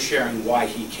 you're sharing why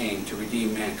He came, to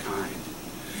redeem mankind.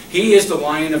 He is the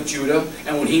Lion of Judah,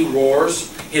 and when He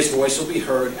roars, His voice will be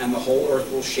heard, and the whole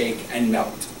earth will shake and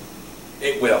melt.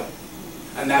 It will.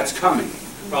 And that's coming,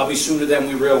 probably sooner than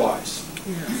we realize.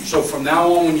 Yes. So from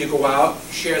now on, when you go out,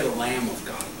 share the Lamb of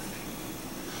God with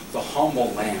me. The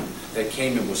humble Lamb that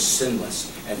came and was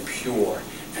sinless and pure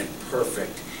and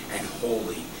perfect and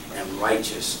holy and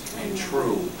righteous and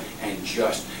true and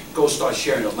just. Go start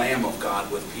sharing the Lamb of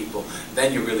God with people.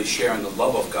 Then you're really sharing the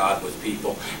love of God with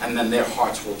people, and then their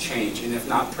hearts will change. And if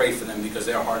not, pray for them, because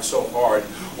their heart's so hard,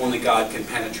 only God can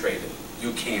penetrate it.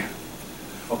 You can't.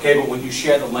 Okay, but when you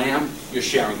share the Lamb, you're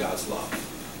sharing God's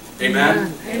love.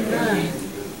 Amen? Amen.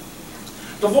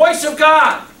 The voice of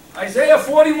God, Isaiah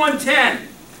 41:10.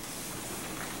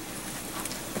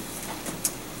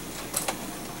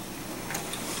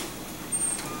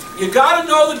 You got to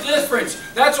know the difference.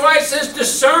 That's why it says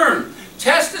discern.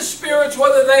 Test the spirits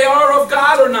whether they are of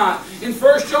God or not. In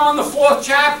 1 John, the 4th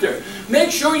chapter. Make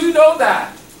sure you know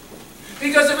that.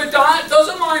 Because if it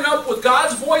doesn't line up with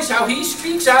God's voice, how He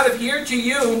speaks out of here to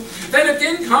you, then it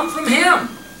didn't come from Him.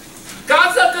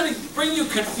 God's not going to bring you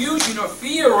confusion or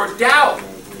fear or doubt.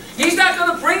 He's not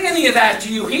going to bring any of that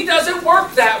to you. He doesn't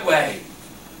work that way.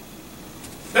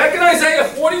 Back in Isaiah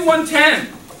 41:10.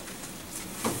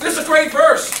 This is a great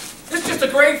verse. This is just a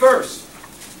great verse.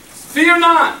 Fear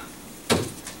not.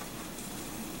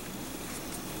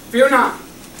 Fear not.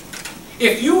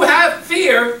 If you have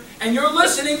fear and you're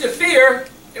listening to fear,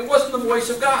 it wasn't the voice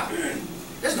of God.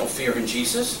 There's no fear in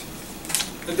Jesus.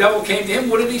 The devil came to him.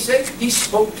 What did he say? He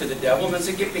spoke to the devil and then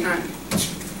said, get behind me.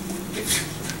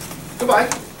 Goodbye.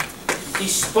 He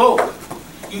spoke.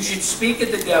 You should speak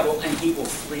at the devil and he will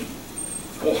flee.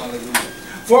 Oh, hallelujah.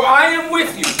 For I am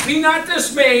with you. Be not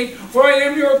dismayed, for I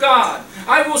am your God.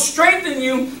 I will strengthen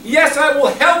you. Yes, I will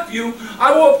help you.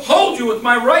 I will uphold you with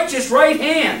my righteous right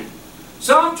hand.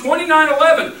 Psalm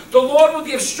 29:11. The Lord will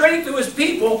give strength to his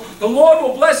people. The Lord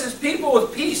will bless his people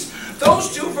with peace.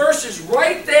 Those two verses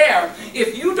right there,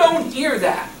 if you don't hear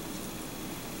that,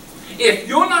 if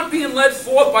you're not being led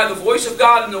forth by the voice of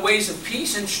God in the ways of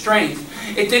peace and strength,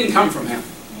 it didn't come from him.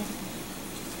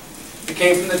 It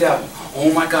came from the devil.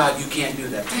 Oh my God, you can't do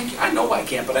that. Thank you. I know I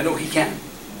can't, but I know he can.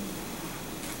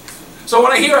 So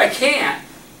when I hear I can't,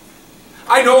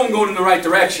 I know I'm going in the right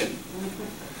direction.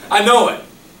 I know it.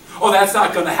 Oh, that's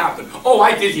not going to happen. Oh,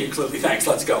 I did hear clearly. Thanks,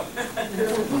 let's go.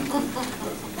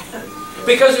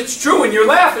 Because it's true, and you're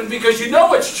laughing because you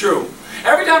know it's true.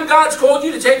 Every time God's called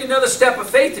you to take another step of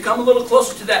faith, to come a little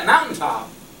closer to that mountaintop,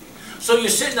 so you're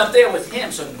sitting up there with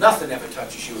him, so nothing ever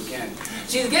touches you again.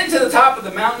 See, getting to the top of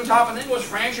the mountaintop, I think it was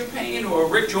Frank Payne or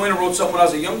Rick Joyner wrote something when I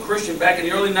was a young Christian back in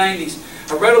the early 90s.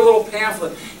 I read a little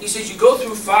pamphlet. He says, you go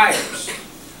through fires,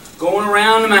 going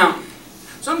around the mountain.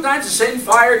 Sometimes the same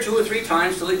fire 2 or 3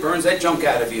 times till he burns that junk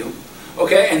out of you.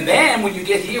 Okay, and then when you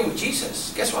get here with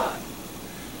Jesus, guess what?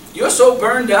 You're so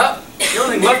burned up, the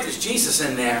only thing left is Jesus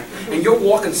in there, and you're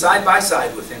walking side by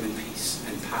side with him in peace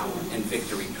and power and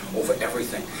victory over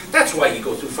everything. That's why you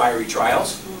go through fiery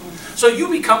trials. So you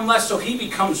become less, so he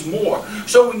becomes more.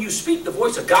 So when you speak, the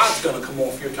voice of God's going to come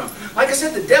off your tongue. Like I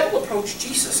said, the devil approached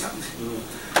Jesus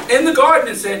in the garden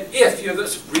and said, if you're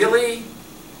this, really?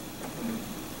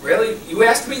 Really? You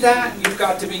asked me that? You've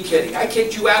got to be kidding. I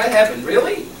kicked you out of heaven.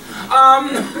 Really?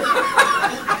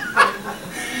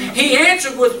 He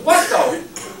answered with what though?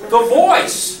 The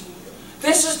voice.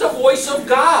 This is the voice of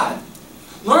God.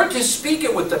 Learn to speak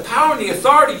it with the power and the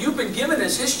authority you've been given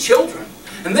as his children.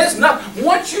 And there's nothing.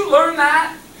 Once you learn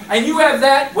that, and you have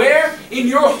that where? In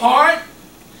your heart,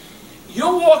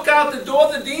 you'll walk out the door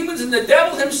of the demons and the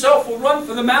devil himself will run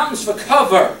for the mountains for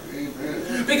cover.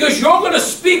 Amen. Because you're going to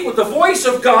speak with the voice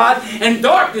of God and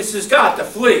darkness has got to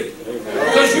flee. Amen.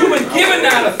 Because you've been given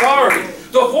that authority.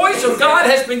 The voice of God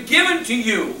has been given to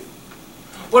you.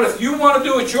 But if you want to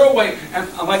do it your way, and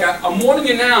like I'm warning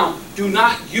you now, do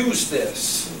not use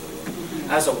this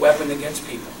as a weapon against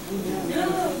people.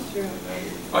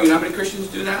 Oh, you know how many Christians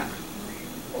do that?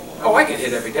 Oh, I get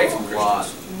hit every day from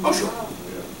Christians. Oh, sure.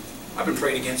 I've been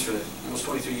prayed against for almost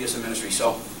 23 years in ministry,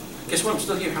 so guess what? I'm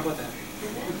still here. How about that?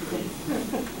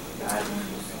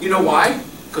 You know why?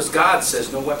 Because God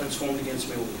says, no weapons formed against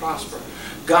me will prosper.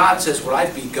 God says, what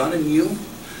I've begun in you,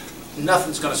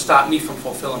 nothing's going to stop me from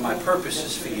fulfilling my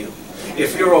purposes for you.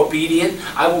 If you're obedient,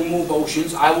 I will move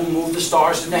oceans. I will move the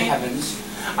stars in the heavens.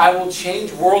 I will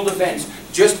change world events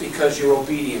just because you're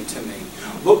obedient to me.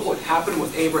 Look what happened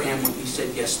with Abraham when he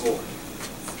said, yes, Lord.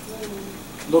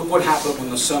 Look what happened when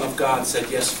the Son of God said,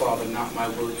 yes, Father, not my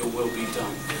will, your will be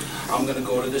done. I'm going to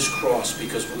go to this cross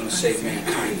because we're going to save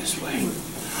mankind this way.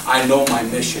 I know my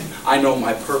mission. I know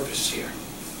my purpose here.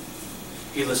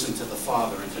 He listened to the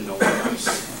Father and to no one else.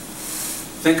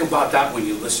 Think about that when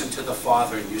you listen to the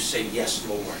Father and you say, yes,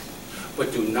 Lord.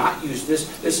 But do not use this.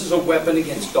 This is a weapon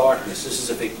against darkness. This is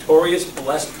a victorious,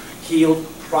 blessed, healed,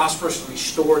 prosperous,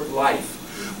 restored life.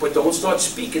 But don't start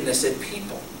speaking this at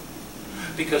people.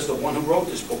 Because the one who wrote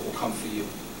this book will come for you.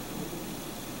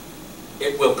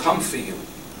 It will come for you.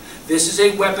 This is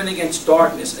a weapon against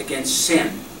darkness, against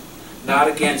sin, not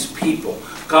against people.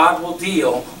 God will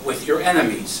deal with your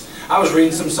enemies. I was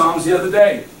reading some Psalms the other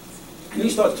day. And he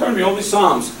starts telling me all these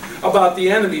Psalms about the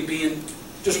enemy being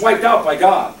just wiped out by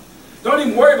God. Don't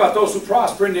even worry about those who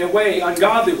prosper in their way,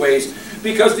 ungodly ways,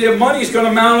 because their money is going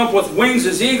to mount up with wings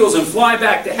as eagles and fly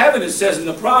back to heaven, it says in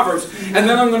the Proverbs, and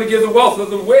then I'm going to give the wealth of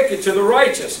the wicked to the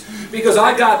righteous, because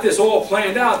I got this all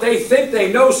planned out. They think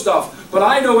they know stuff, but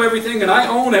I know everything and I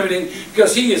own everything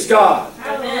because he is God.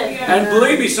 Amen. And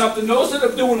believe me something, those that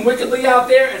are doing wickedly out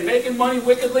there and making money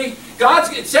wickedly,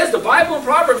 it says, the Bible in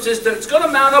Proverbs says that it's going to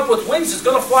mount up with wings, it's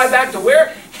going to fly back to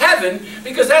where? Heaven,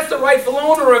 because that's the rightful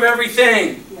owner of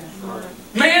everything.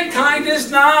 Mankind is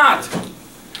not.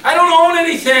 I don't own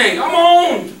anything. I'm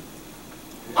owned.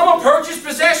 I'm a purchased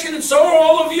possession, and so are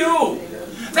all of you.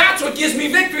 That's what gives me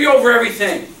victory over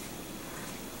everything.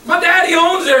 My daddy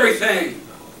owns everything.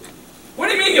 What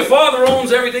do you mean your Father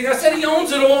owns everything? I said He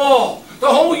owns it all. The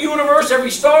whole universe, every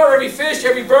star, every fish,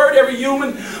 every bird, every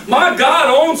human. My God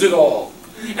owns it all.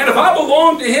 And if I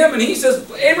belong to Him and He says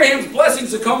Abraham's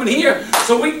blessings are coming here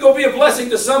so we can go be a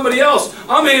blessing to somebody else,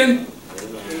 I'm in.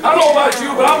 I don't know about you,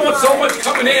 but I want so much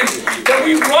coming in that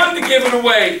we run to give it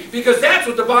away, because that's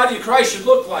what the body of Christ should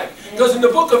look like. Because in the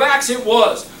book of Acts it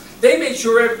was. They made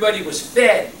sure everybody was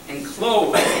fed and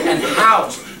clothed and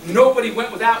housed. Nobody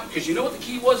went without. Because you know what the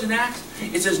key was in Acts?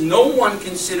 It says no one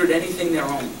considered anything their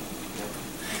own.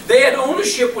 They had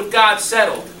ownership with God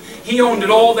settled. He owned it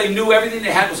all. They knew everything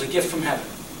they had was a gift from heaven.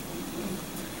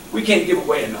 We can't give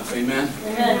away enough, amen?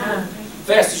 Amen.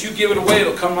 Fast as you give it away,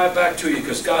 it'll come right back to you,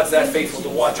 because God's that faithful to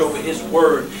watch over His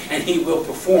word, and He will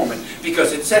perform it,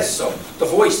 because it says so. The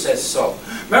voice says so.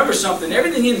 Remember something,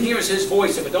 everything in here is His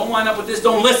voice. If it don't line up with this,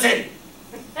 don't listen.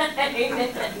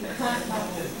 Amen.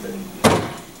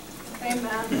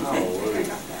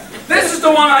 This is the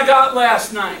one I got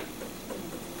last night.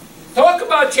 Talk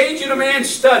about changing a man's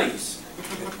studies.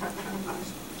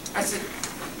 I said,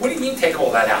 what do you mean take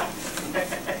all that out?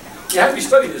 You have me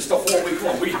study this stuff all week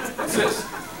long. What's this?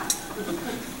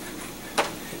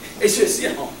 It's just,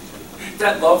 you know,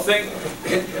 that love thing.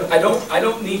 I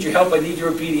don't need your help. I need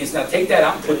your obedience. Now take that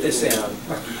out and put this in.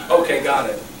 Okay, got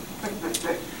it.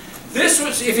 This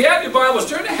was, if you have your Bibles,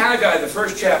 turn to Haggai, the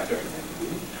first chapter.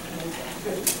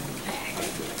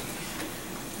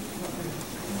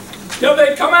 You know,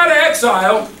 they come out of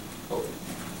exile.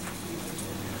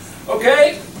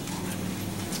 Okay?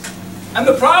 And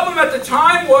the problem at the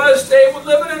time was they were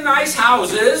living in nice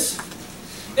houses.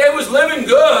 They was living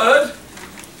good.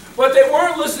 But they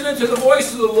weren't listening to the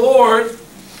voice of the Lord.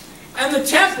 And the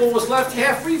temple was left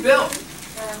half rebuilt.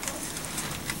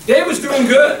 They was doing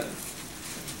good.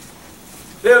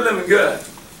 They were living good.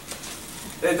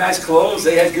 They had nice clothes.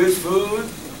 They had good food.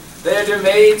 They had their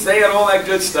maids. They had all that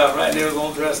good stuff, right? They were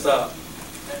all dressed up.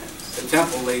 The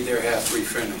temple laid there half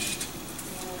refinished.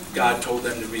 God told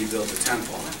them to rebuild the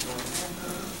temple.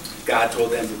 God told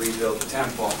them to rebuild the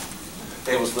temple.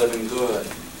 They was living good.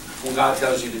 When God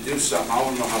tells you to do something, I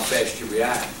want to know how fast you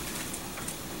react.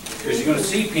 Because you're going to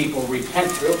see people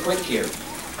repent real quick here.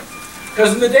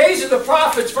 Because in the days of the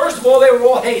prophets, first of all, they were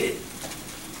all hated.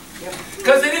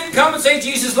 Because they didn't come and say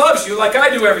Jesus loves you like I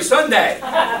do every Sunday.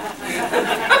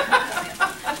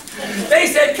 They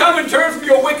said, come and turn from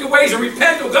your wicked ways and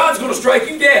repent, or God's going to strike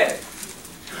you dead.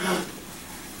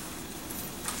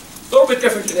 A little bit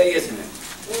different today, isn't it?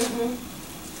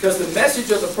 Because the message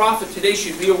of the prophet today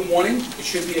should be a warning. It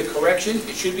should be a correction.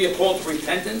 It should be a call to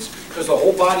repentance, because the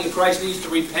whole body of Christ needs to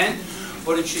repent.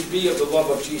 But it should be of the love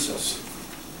of Jesus.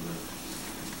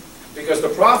 Because the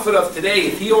prophet of today,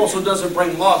 if he also doesn't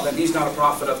bring love, then he's not a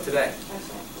prophet of today.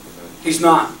 He's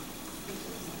not.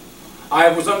 I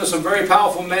was under some very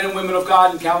powerful men and women of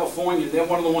God in California. They're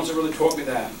one of the ones that really taught me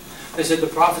that. They said the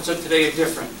prophets of today are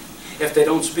different. If they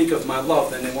don't speak of my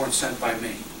love, then they weren't sent by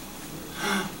me.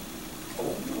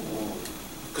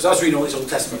 Because I was reading all these Old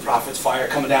Testament prophets, fire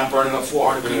coming down, burning up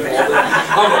 400 people. I'm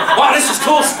like, wow, this is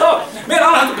cool stuff. Man, I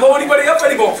don't have to blow anybody up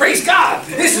anymore. Praise God.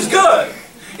 This is good.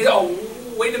 You know,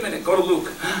 oh, wait a minute. Go to Luke.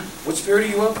 What spirit are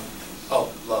you of?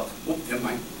 Oh, love. Oop, never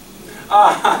mind.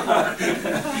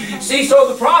 See, so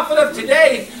the prophet of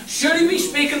today, should he be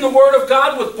speaking the word of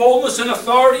God with boldness and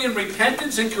authority and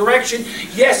repentance and correction?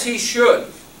 Yes, he should.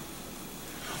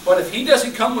 But if he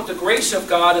doesn't come with the grace of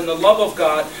God and the love of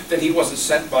God, then he wasn't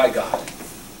sent by God.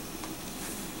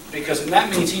 Because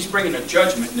that means he's bringing a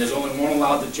judgment, and there's only one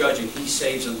allowed to judge, and he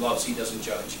saves and loves, he doesn't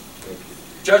judge.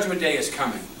 Judgment day is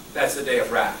coming. That's the day of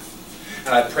wrath.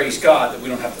 And I praise God that we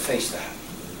don't have to face that.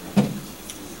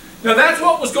 Now that's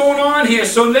what was going on here.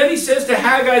 So then he says to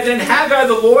Haggai, then Haggai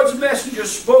the Lord's messenger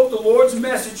spoke the Lord's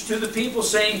message to the people,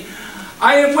 saying,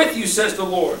 I am with you, says the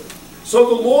Lord. So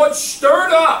the Lord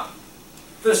stirred up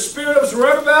the spirit of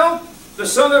Zerubbabel, the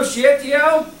son of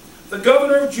Shealtiel, the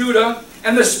governor of Judah,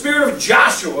 and the spirit of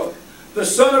Joshua, the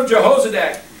son of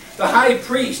Jehozadak, the high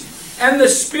priest, and the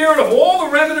spirit of all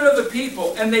the remnant of the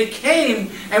people. And they came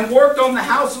and worked on the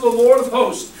house of the Lord of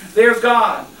hosts, their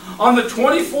God, on the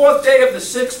 24th day of the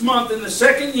 6th month in the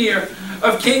 2nd year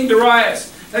of King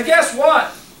Darius. Now guess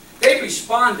what? They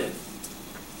responded.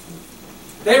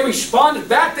 They responded.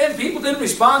 Back then, people didn't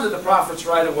respond to the prophets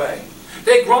right away.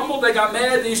 They grumbled, they got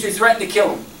mad, they usually threatened to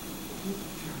kill him.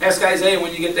 Ask Isaiah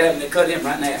when you get to heaven, they cut him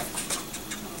right in half.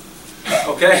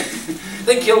 Okay?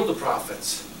 They killed the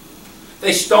prophets.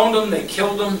 They stoned them, they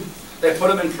killed them, they put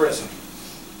them in prison.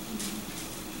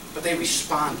 But they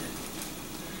responded.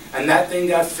 And that thing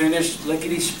got finished,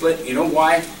 lickety-split. You know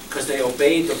why? Because they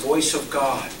obeyed the voice of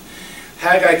God.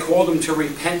 Haggai called them to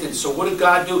repentance. So what did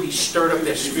God do? He stirred up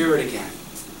their spirit again.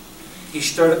 He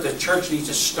stirred up. The church needs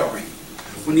a stirring.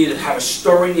 We need to have a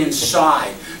stirring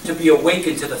inside to be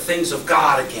awakened to the things of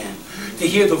God again, to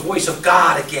hear the voice of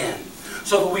God again,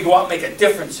 so that we go out and make a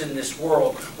difference in this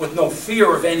world with no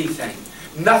fear of anything.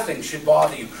 Nothing should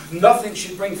bother you. Nothing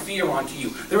should bring fear onto you.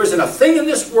 There isn't a thing in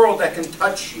this world that can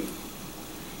touch you.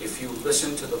 If you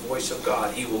listen to the voice of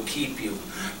God, He will keep you.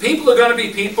 People are going to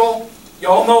be people. You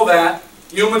all know that.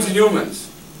 Humans are humans.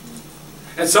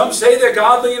 And some say they're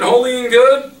godly and holy and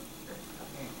good.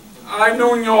 I've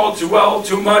known you all too well,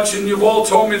 too much, and you've all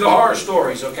told me the horror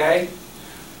stories, okay?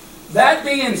 That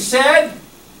being said,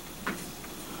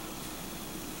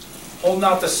 hold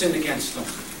not the sin against them.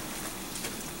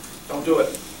 Don't do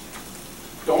it.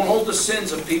 Don't hold the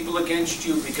sins of people against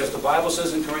you, because the Bible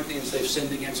says in Corinthians they've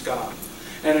sinned against God.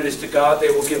 And it is to God they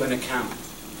will give an account,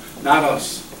 not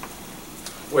us.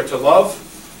 We're to love,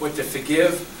 we're to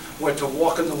forgive, we're to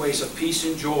walk in the ways of peace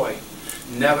and joy,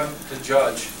 never to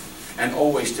judge, and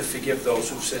always to forgive those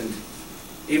who sinned.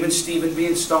 Even Stephen,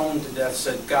 being stoned to death,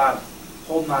 said, God,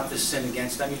 hold not this sin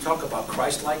against them. You talk about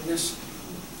Christ-likeness.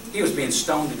 He was being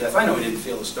stoned to death. I know he didn't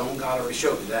feel the stone. God already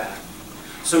showed you that.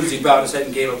 As soon as he bowed his head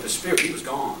and gave up his spirit, he was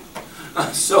gone.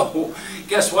 So,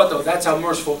 guess what, though? That's how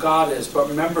merciful God is. But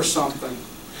remember something.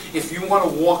 If you want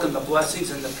to walk in the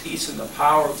blessings and the peace and the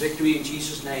power of victory in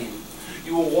Jesus' name,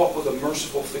 you will walk with a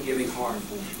merciful, forgiving heart.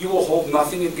 You will hold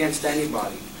nothing against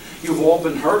anybody. You've all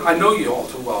been hurt. I know you all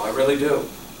too well. I really do.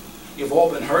 You've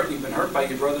all been hurt. You've been hurt by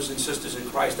your brothers and sisters in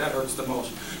Christ. That hurts the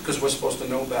most, because we're supposed to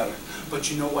know better. But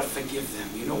you know what? Forgive them.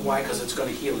 You know why? Because it's going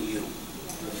to heal you.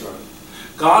 That's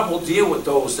right. God will deal with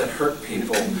those that hurt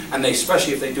people, and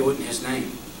especially if they do it in His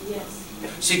name. Yes.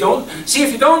 See,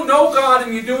 if you don't know God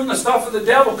and you're doing the stuff of the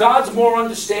devil, God's more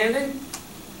understanding.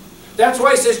 That's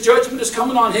why He says judgment is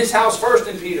coming on His house first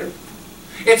in Peter.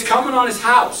 It's coming on His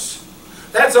house.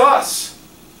 That's us.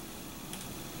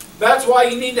 That's why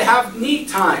you need to have knee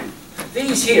time.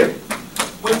 These here.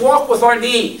 We walk with our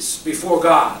knees before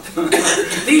God.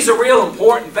 These are real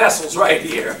important vessels right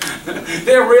here.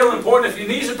 They're real important. If your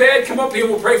knees are bad, come up here,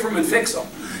 we'll pray for them and fix them.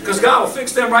 Because God will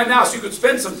fix them right now so you could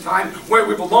spend some time where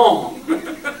we belong.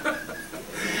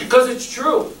 Because it's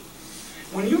true.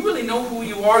 When you really know who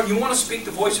you are, you want to speak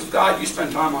the voice of God, you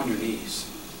spend time on your knees.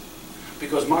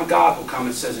 Because my God will come,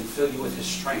 it says, and fill you with His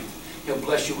strength. He'll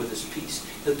bless you with His peace.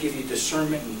 He'll give you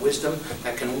discernment and wisdom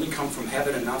that can only come from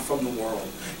heaven and not from the world.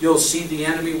 You'll see the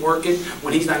enemy working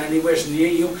when he's not anywhere near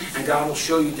you, and God will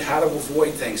show you how to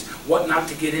avoid things, what not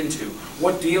to get into,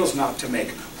 what deals not to make,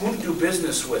 who to do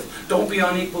business with. Don't be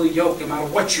unequally yoked no matter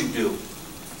what you do.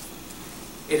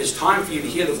 It is time for you to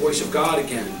hear the voice of God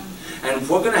again. And if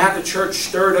we're going to have the church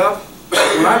stirred up,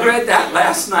 when I read that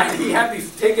last night, He had me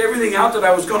take everything out that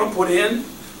I was going to put in.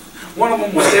 One of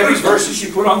them was Debbie's verses she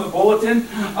put on the bulletin.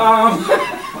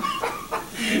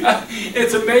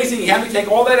 It's amazing. He had me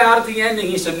take all that out at the ending.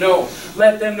 He said, no,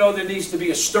 let them know there needs to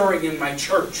be a stirring in my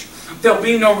church. There'll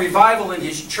be no revival in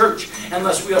His church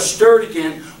unless we are stirred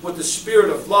again with the spirit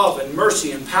of love and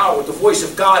mercy and power, with the voice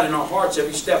of God in our hearts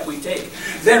every step we take.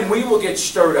 Then we will get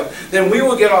stirred up. Then we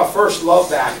will get our first love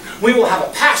back. We will have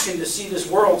a passion to see this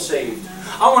world saved.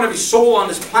 I want every soul on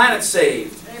this planet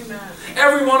saved. Amen.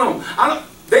 Every one of them.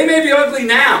 They may be ugly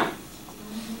now.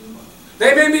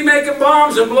 They may be making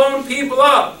bombs and blowing people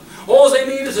up. All they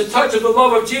need is a touch of the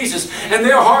love of Jesus, and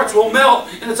their hearts will melt,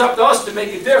 and it's up to us to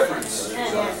make a difference.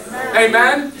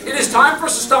 Amen? It is time for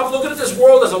us to stop looking at this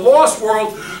world as a lost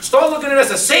world, start looking at it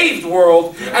as a saved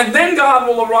world, and then God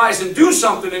will arise and do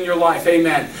something in your life.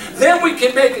 Amen? Then we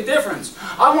can make a difference.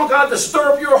 I want God to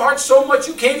stir up your heart so much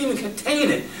you can't even contain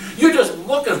it. You're just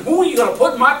looking, who are you going to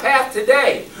put in my path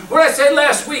today? What did I say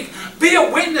last week? Be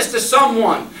a witness to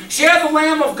someone. Share the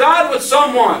Lamb of God with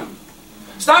someone.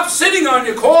 Stop sitting on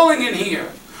your calling in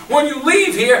here. When you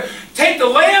leave here, take the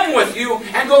Lamb with you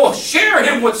and go share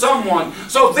Him with someone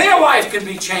so their life can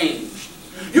be changed.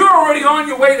 You're already on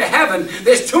your way to heaven.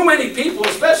 There's too many people,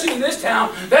 especially in this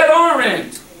town, that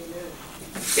aren't.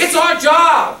 It's our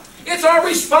job. It's our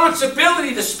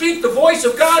responsibility to speak the voice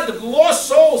of God to the lost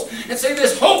souls and say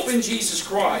there's hope in Jesus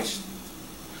Christ.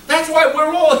 That's why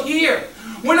we're all here.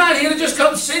 We're not here to just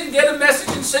come sit and get a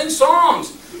message and sing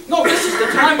songs. No, this is the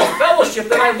time of fellowship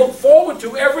that I look forward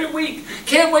to every week.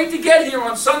 Can't wait to get here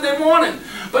on Sunday morning.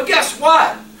 But guess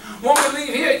what? When we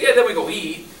leave here, yeah, then we go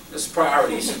eat. This is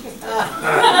priorities.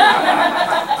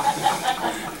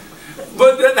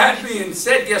 But that being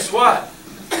said, guess what?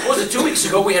 What was it, 2 weeks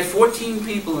ago, we had 14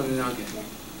 people in the Nugget.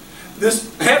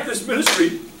 Half this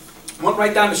ministry went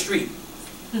right down the street.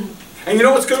 And you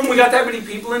know what's good when we got that many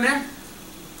people in there?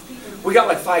 We got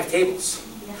like 5 tables.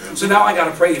 So now I got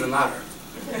to pray even louder.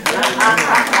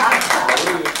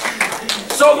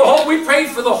 So we prayed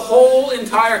for the whole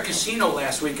entire casino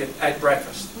last week at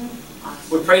breakfast.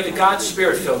 We prayed that God's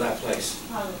Spirit fill that place.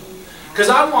 Because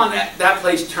I want that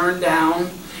place turned down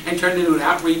and turned into an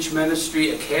outreach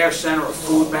ministry, a care center, a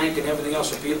food bank, and everything else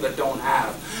for people that don't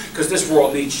have. Because this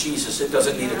world needs Jesus. It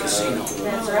doesn't need a casino.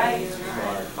 That's right.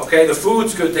 Okay, the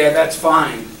food's good there, that's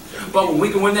fine. But when we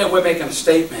go in there, we're making a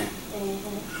statement.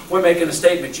 We're making a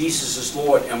statement, Jesus is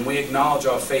Lord, and we acknowledge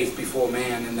our faith before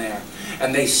man in there.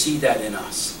 And they see that in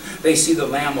us. They see the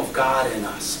Lamb of God in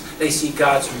us. They see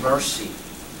God's mercy.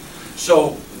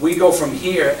 So we go from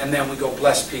here, and then we go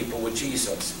bless people with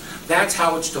Jesus. That's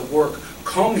how it's to work.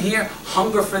 Come here,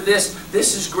 hunger for this.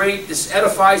 This is great. This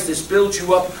edifies. This builds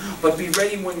you up. But be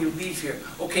ready when you leave here.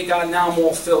 Okay, God, now I'm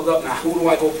all filled up. Now who do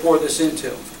I go pour this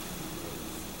into?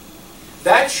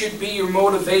 That should be your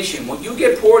motivation. What you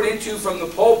get poured into from the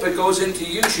pulpit goes into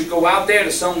you, should go out there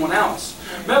to someone else.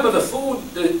 Remember, the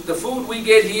food we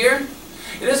get here,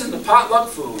 it isn't the potluck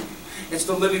food. It's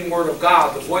the living Word of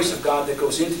God, the voice of God that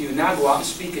goes into you. Now go out and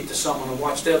speak it to someone and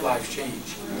watch their lives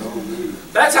change.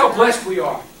 That's how blessed we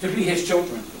are to be His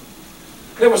children.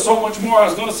 There was so much more I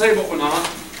was going to say, but we're not.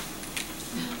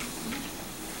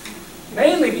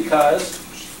 Mainly because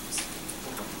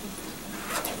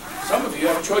some of you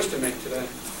have a choice to make today.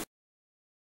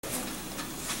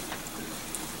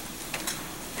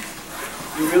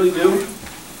 You really do?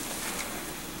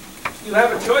 You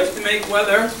have a choice to make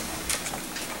whether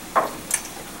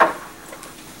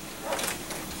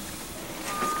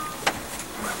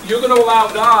you're going to allow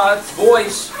God's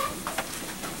voice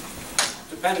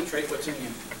to penetrate what's in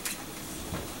you.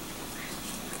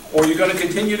 Or you're going to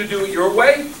continue to do it your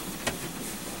way.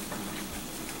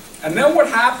 And then what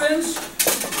happens?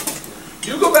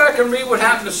 You go back and read what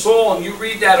happened to Saul, and you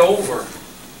read that over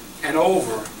and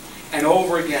over and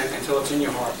over again until it's in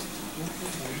your heart.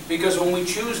 Because when we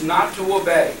choose not to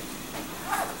obey,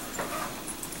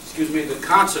 the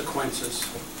consequences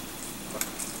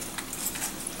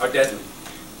are deadly.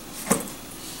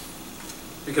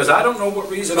 Because I don't know what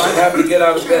reason I'd have to get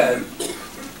out of bed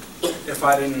if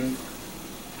I didn't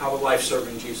have a life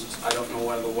serving Jesus. I don't know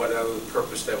what other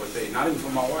purpose that would be. Not even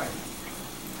for my wife.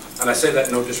 And I say that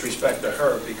no disrespect to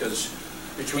her, because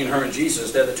between her and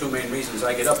Jesus, they're the two main reasons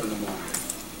I get up in the morning.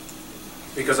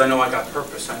 Because I know I got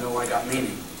purpose. I know I got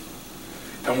meaning.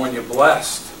 And when you're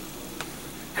blessed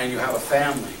and you have a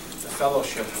family to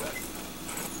fellowship with,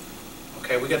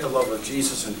 okay, we get the love of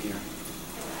Jesus in here.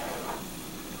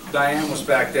 Diane was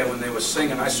back there when they were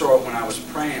singing. I saw it when I was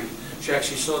praying. She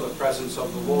actually saw the presence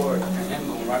of the Lord and Him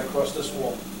going right across this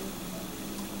wall.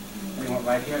 And He went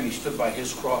right here and He stood by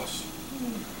His cross.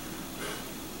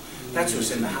 That's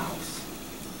who's in the house.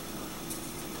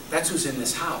 That's who's in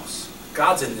this house.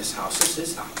 God's in this house. This is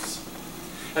His house.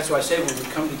 That's why I say when we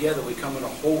come together, we come in a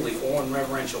holy, awe and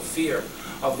reverential fear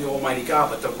of the Almighty God,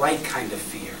 but the right kind of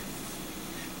fear.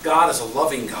 God is a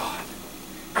loving God.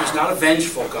 He's not a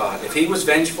vengeful God. If He was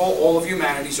vengeful, all of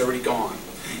humanity's already gone.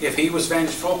 If He was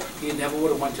vengeful, He never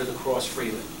would have went to the cross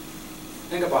freely.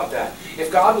 Think about that.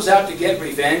 If God was out to get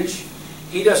revenge,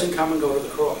 He doesn't come and go to the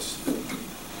cross.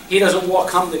 He doesn't walk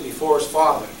humbly before His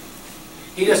Father.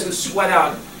 He doesn't sweat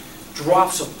out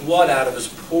drops of blood out of His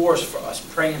pores for us,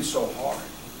 praying so hard.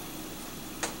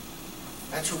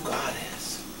 That's who God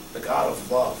is, the God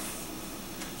of love.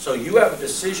 So you have a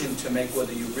decision to make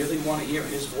whether you really want to hear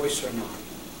His voice or not.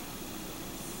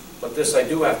 But this I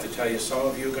do have to tell you, some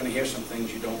of you are going to hear some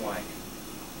things you don't like.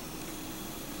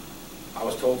 I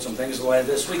was told some things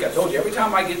this week. I told you, every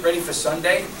time I get ready for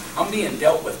Sunday, I'm being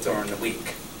dealt with during the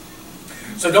week.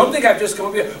 So don't think I've just come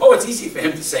up here, oh, it's easy for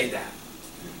him to say that.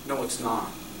 No, it's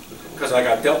not. Because I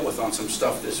got dealt with on some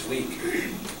stuff this week.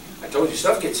 I told you,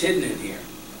 stuff gets hidden in here,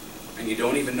 and you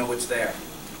don't even know it's there.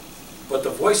 But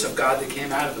the voice of God that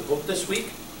came out of the book this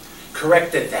week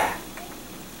corrected that.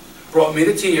 Brought me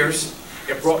to tears.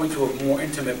 It brought me to a more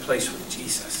intimate place with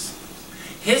Jesus.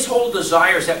 His whole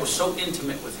desires that was so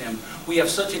intimate with Him. We have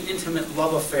such an intimate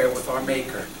love affair with our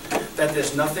Maker that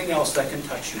there's nothing else that can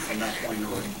touch you from that point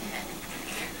on.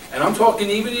 And I'm talking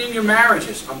even in your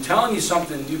marriages. I'm telling you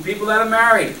something, you people that are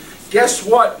married, guess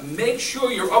what? Make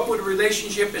sure your upward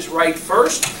relationship is right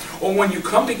first, or when you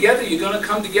come together, you're going to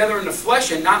come together in the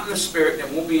flesh and not in the spirit,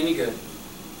 and it won't be any good.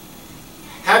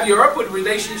 Have your upward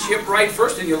relationship right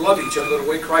first, and you love each other the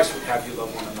way Christ would have you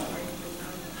love one another.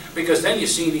 Because then you're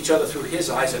seeing each other through His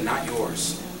eyes and not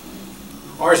yours.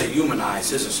 Ours are human eyes,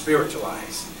 His are spiritual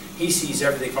eyes. He sees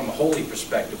everything from a holy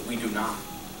perspective. We do not.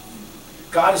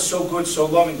 God is so good, so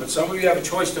loving, but some of you have a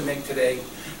choice to make today.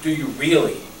 Do you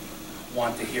really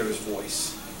want to hear His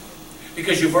voice?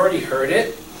 Because you've already heard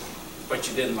it, but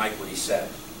you didn't like what he said.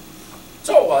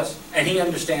 So it was. And he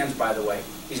understands, by the way.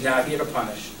 He's not here to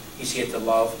punish. He's here to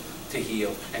love, to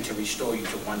heal, and to restore you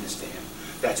to oneness to him.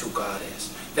 That's who God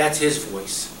is. That's his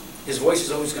voice. His voice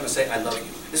is always going to say, I love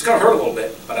you. It's going to hurt a little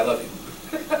bit, but I love you.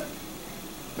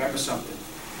 Remember something.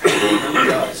 Everything he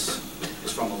does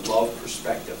is from a love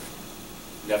perspective,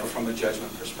 never from a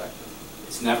judgment perspective.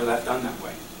 It's never done that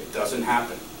way. It doesn't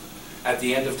happen. At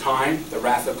the end of time, the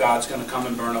wrath of God's going to come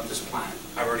and burn up this planet.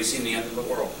 I've already seen the end of the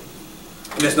world.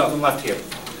 And there's nothing left here.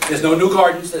 There's no new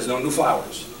gardens. There's no new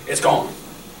flowers. It's gone.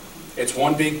 It's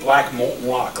one big black molten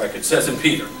rock, like it says in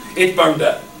Peter. It burned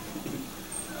up.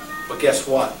 But guess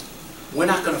what? We're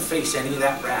not going to face any of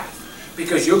that wrath.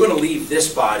 Because you're going to leave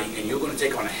this body and you're going to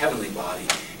take on a heavenly body.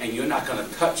 And you're not going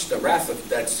to touch the wrath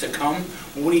that's to come.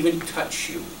 Won't even touch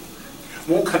you.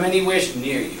 Won't come anywhere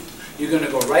near you. You're going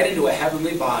to go right into a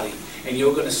heavenly body. And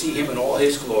you're going to see him in all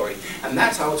his glory. And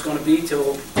that's how it's going to be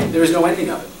till there is no ending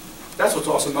of it. That's what's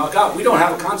awesome about God. We don't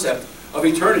have a concept of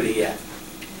eternity yet.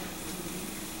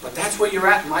 But that's where you're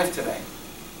at in life today.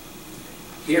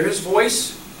 Hear his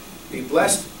voice. Be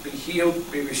blessed. Be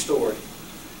healed. Be restored.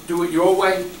 Do it your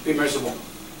way. Be miserable.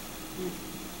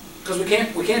 Because we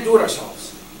can't do it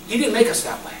ourselves. He didn't make us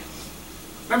that way.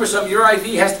 Remember something. Your IV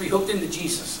has to be hooked into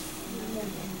Jesus.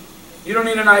 You don't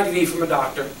need an IV from a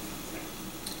doctor.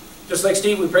 Just like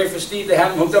Steve, we pray for Steve. They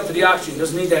had him hooked up to the oxygen. He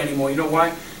doesn't need that anymore. You know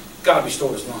why? God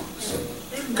restored his lungs.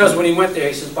 Because when he went there,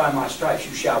 he says, by my stripes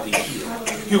you shall be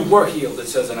healed. You were healed, it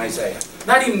says in Isaiah.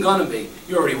 Not even going to be.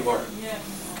 You already were.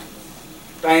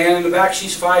 Diane in the back,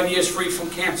 she's 5 years free from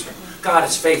cancer. God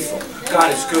is faithful.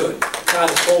 God is good. God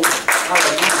is holy.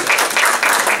 Hallelujah.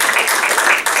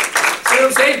 See what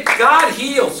I'm saying? God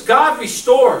heals. God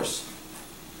restores.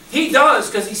 He does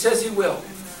because he says he will.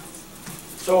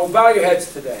 So bow your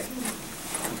heads today.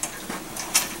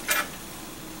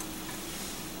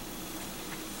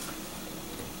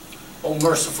 Oh,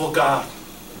 merciful God.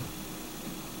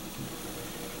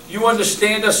 You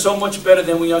understand us so much better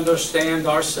than we understand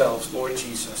ourselves, Lord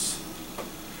Jesus.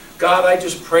 God, I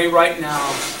just pray right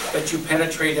now that you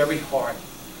penetrate every heart.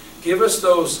 Give us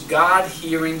those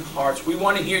God-hearing hearts. We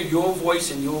want to hear your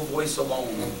voice and your voice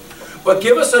alone. But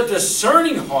give us a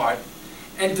discerning heart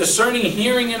and discerning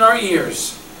hearing in our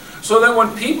ears. So that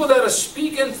when people that are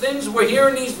speaking things, we're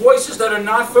hearing these voices that are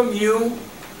not from you,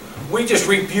 we just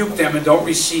rebuke them and don't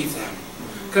receive them.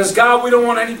 Because God, we don't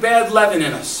want any bad leaven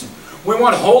in us. We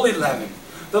want holy leaven.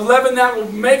 The leaven that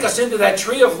will make us into that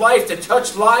tree of life to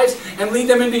touch lives and lead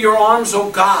them into your arms, oh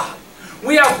God.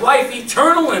 We have life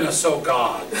eternal in us, oh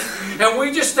God. And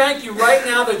we just thank you right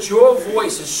now that your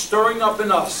voice is stirring up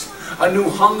in us a new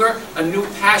hunger, a new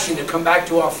passion to come back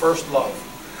to our first love.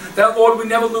 That, Lord, we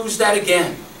never lose that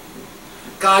again.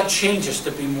 God, change us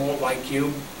to be more like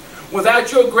you.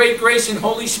 Without your great grace and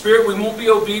Holy Spirit, we won't be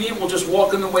obedient. We'll just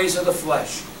walk in the ways of the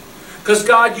flesh. Because,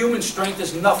 God, human strength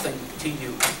is nothing to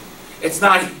you.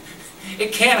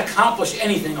 It can't accomplish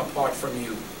anything apart from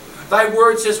you. Thy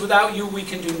word says, without you, we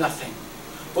can do nothing.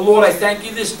 But, Lord, I thank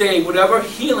you this day, whatever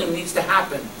healing needs to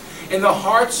happen in the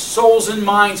hearts, souls, and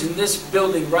minds in this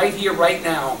building, right here, right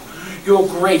now, your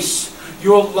grace,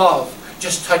 your love,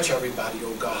 just touch everybody,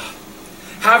 oh God.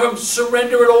 Have them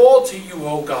surrender it all to you,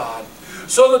 oh God.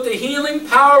 So that the healing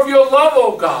power of your love,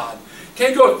 oh God,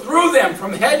 can go through them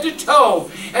from head to toe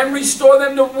and restore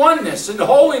them to oneness and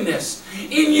holiness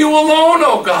in you alone,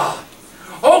 oh God.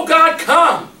 Oh God,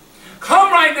 come.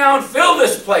 Come right now and fill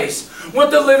this place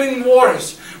with the living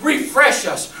waters. Refresh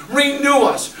us, renew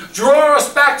us, draw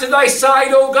us back to thy side,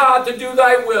 oh God, to do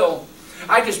thy will.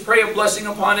 I just pray a blessing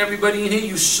upon everybody in here.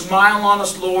 You smile on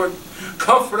us, Lord.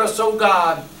 Comfort us, oh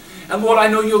God. And Lord, I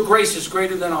know your grace is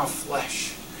greater than our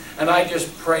flesh. And I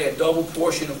just pray a double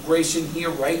portion of grace in here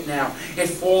right now. It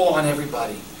fall on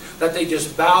everybody. That they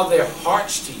just bow their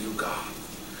hearts to you, God.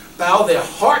 Bow their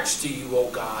hearts to you, oh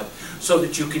God, so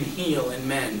that you can heal and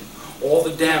mend all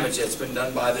the damage that's been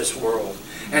done by this world.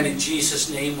 And in Jesus'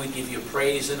 name we give you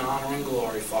praise and honor and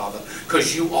glory, Father,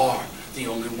 because you are the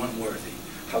only one worthy.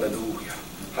 Hallelujah.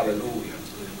 Hallelujah.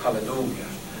 Hallelujah.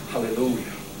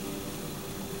 Hallelujah.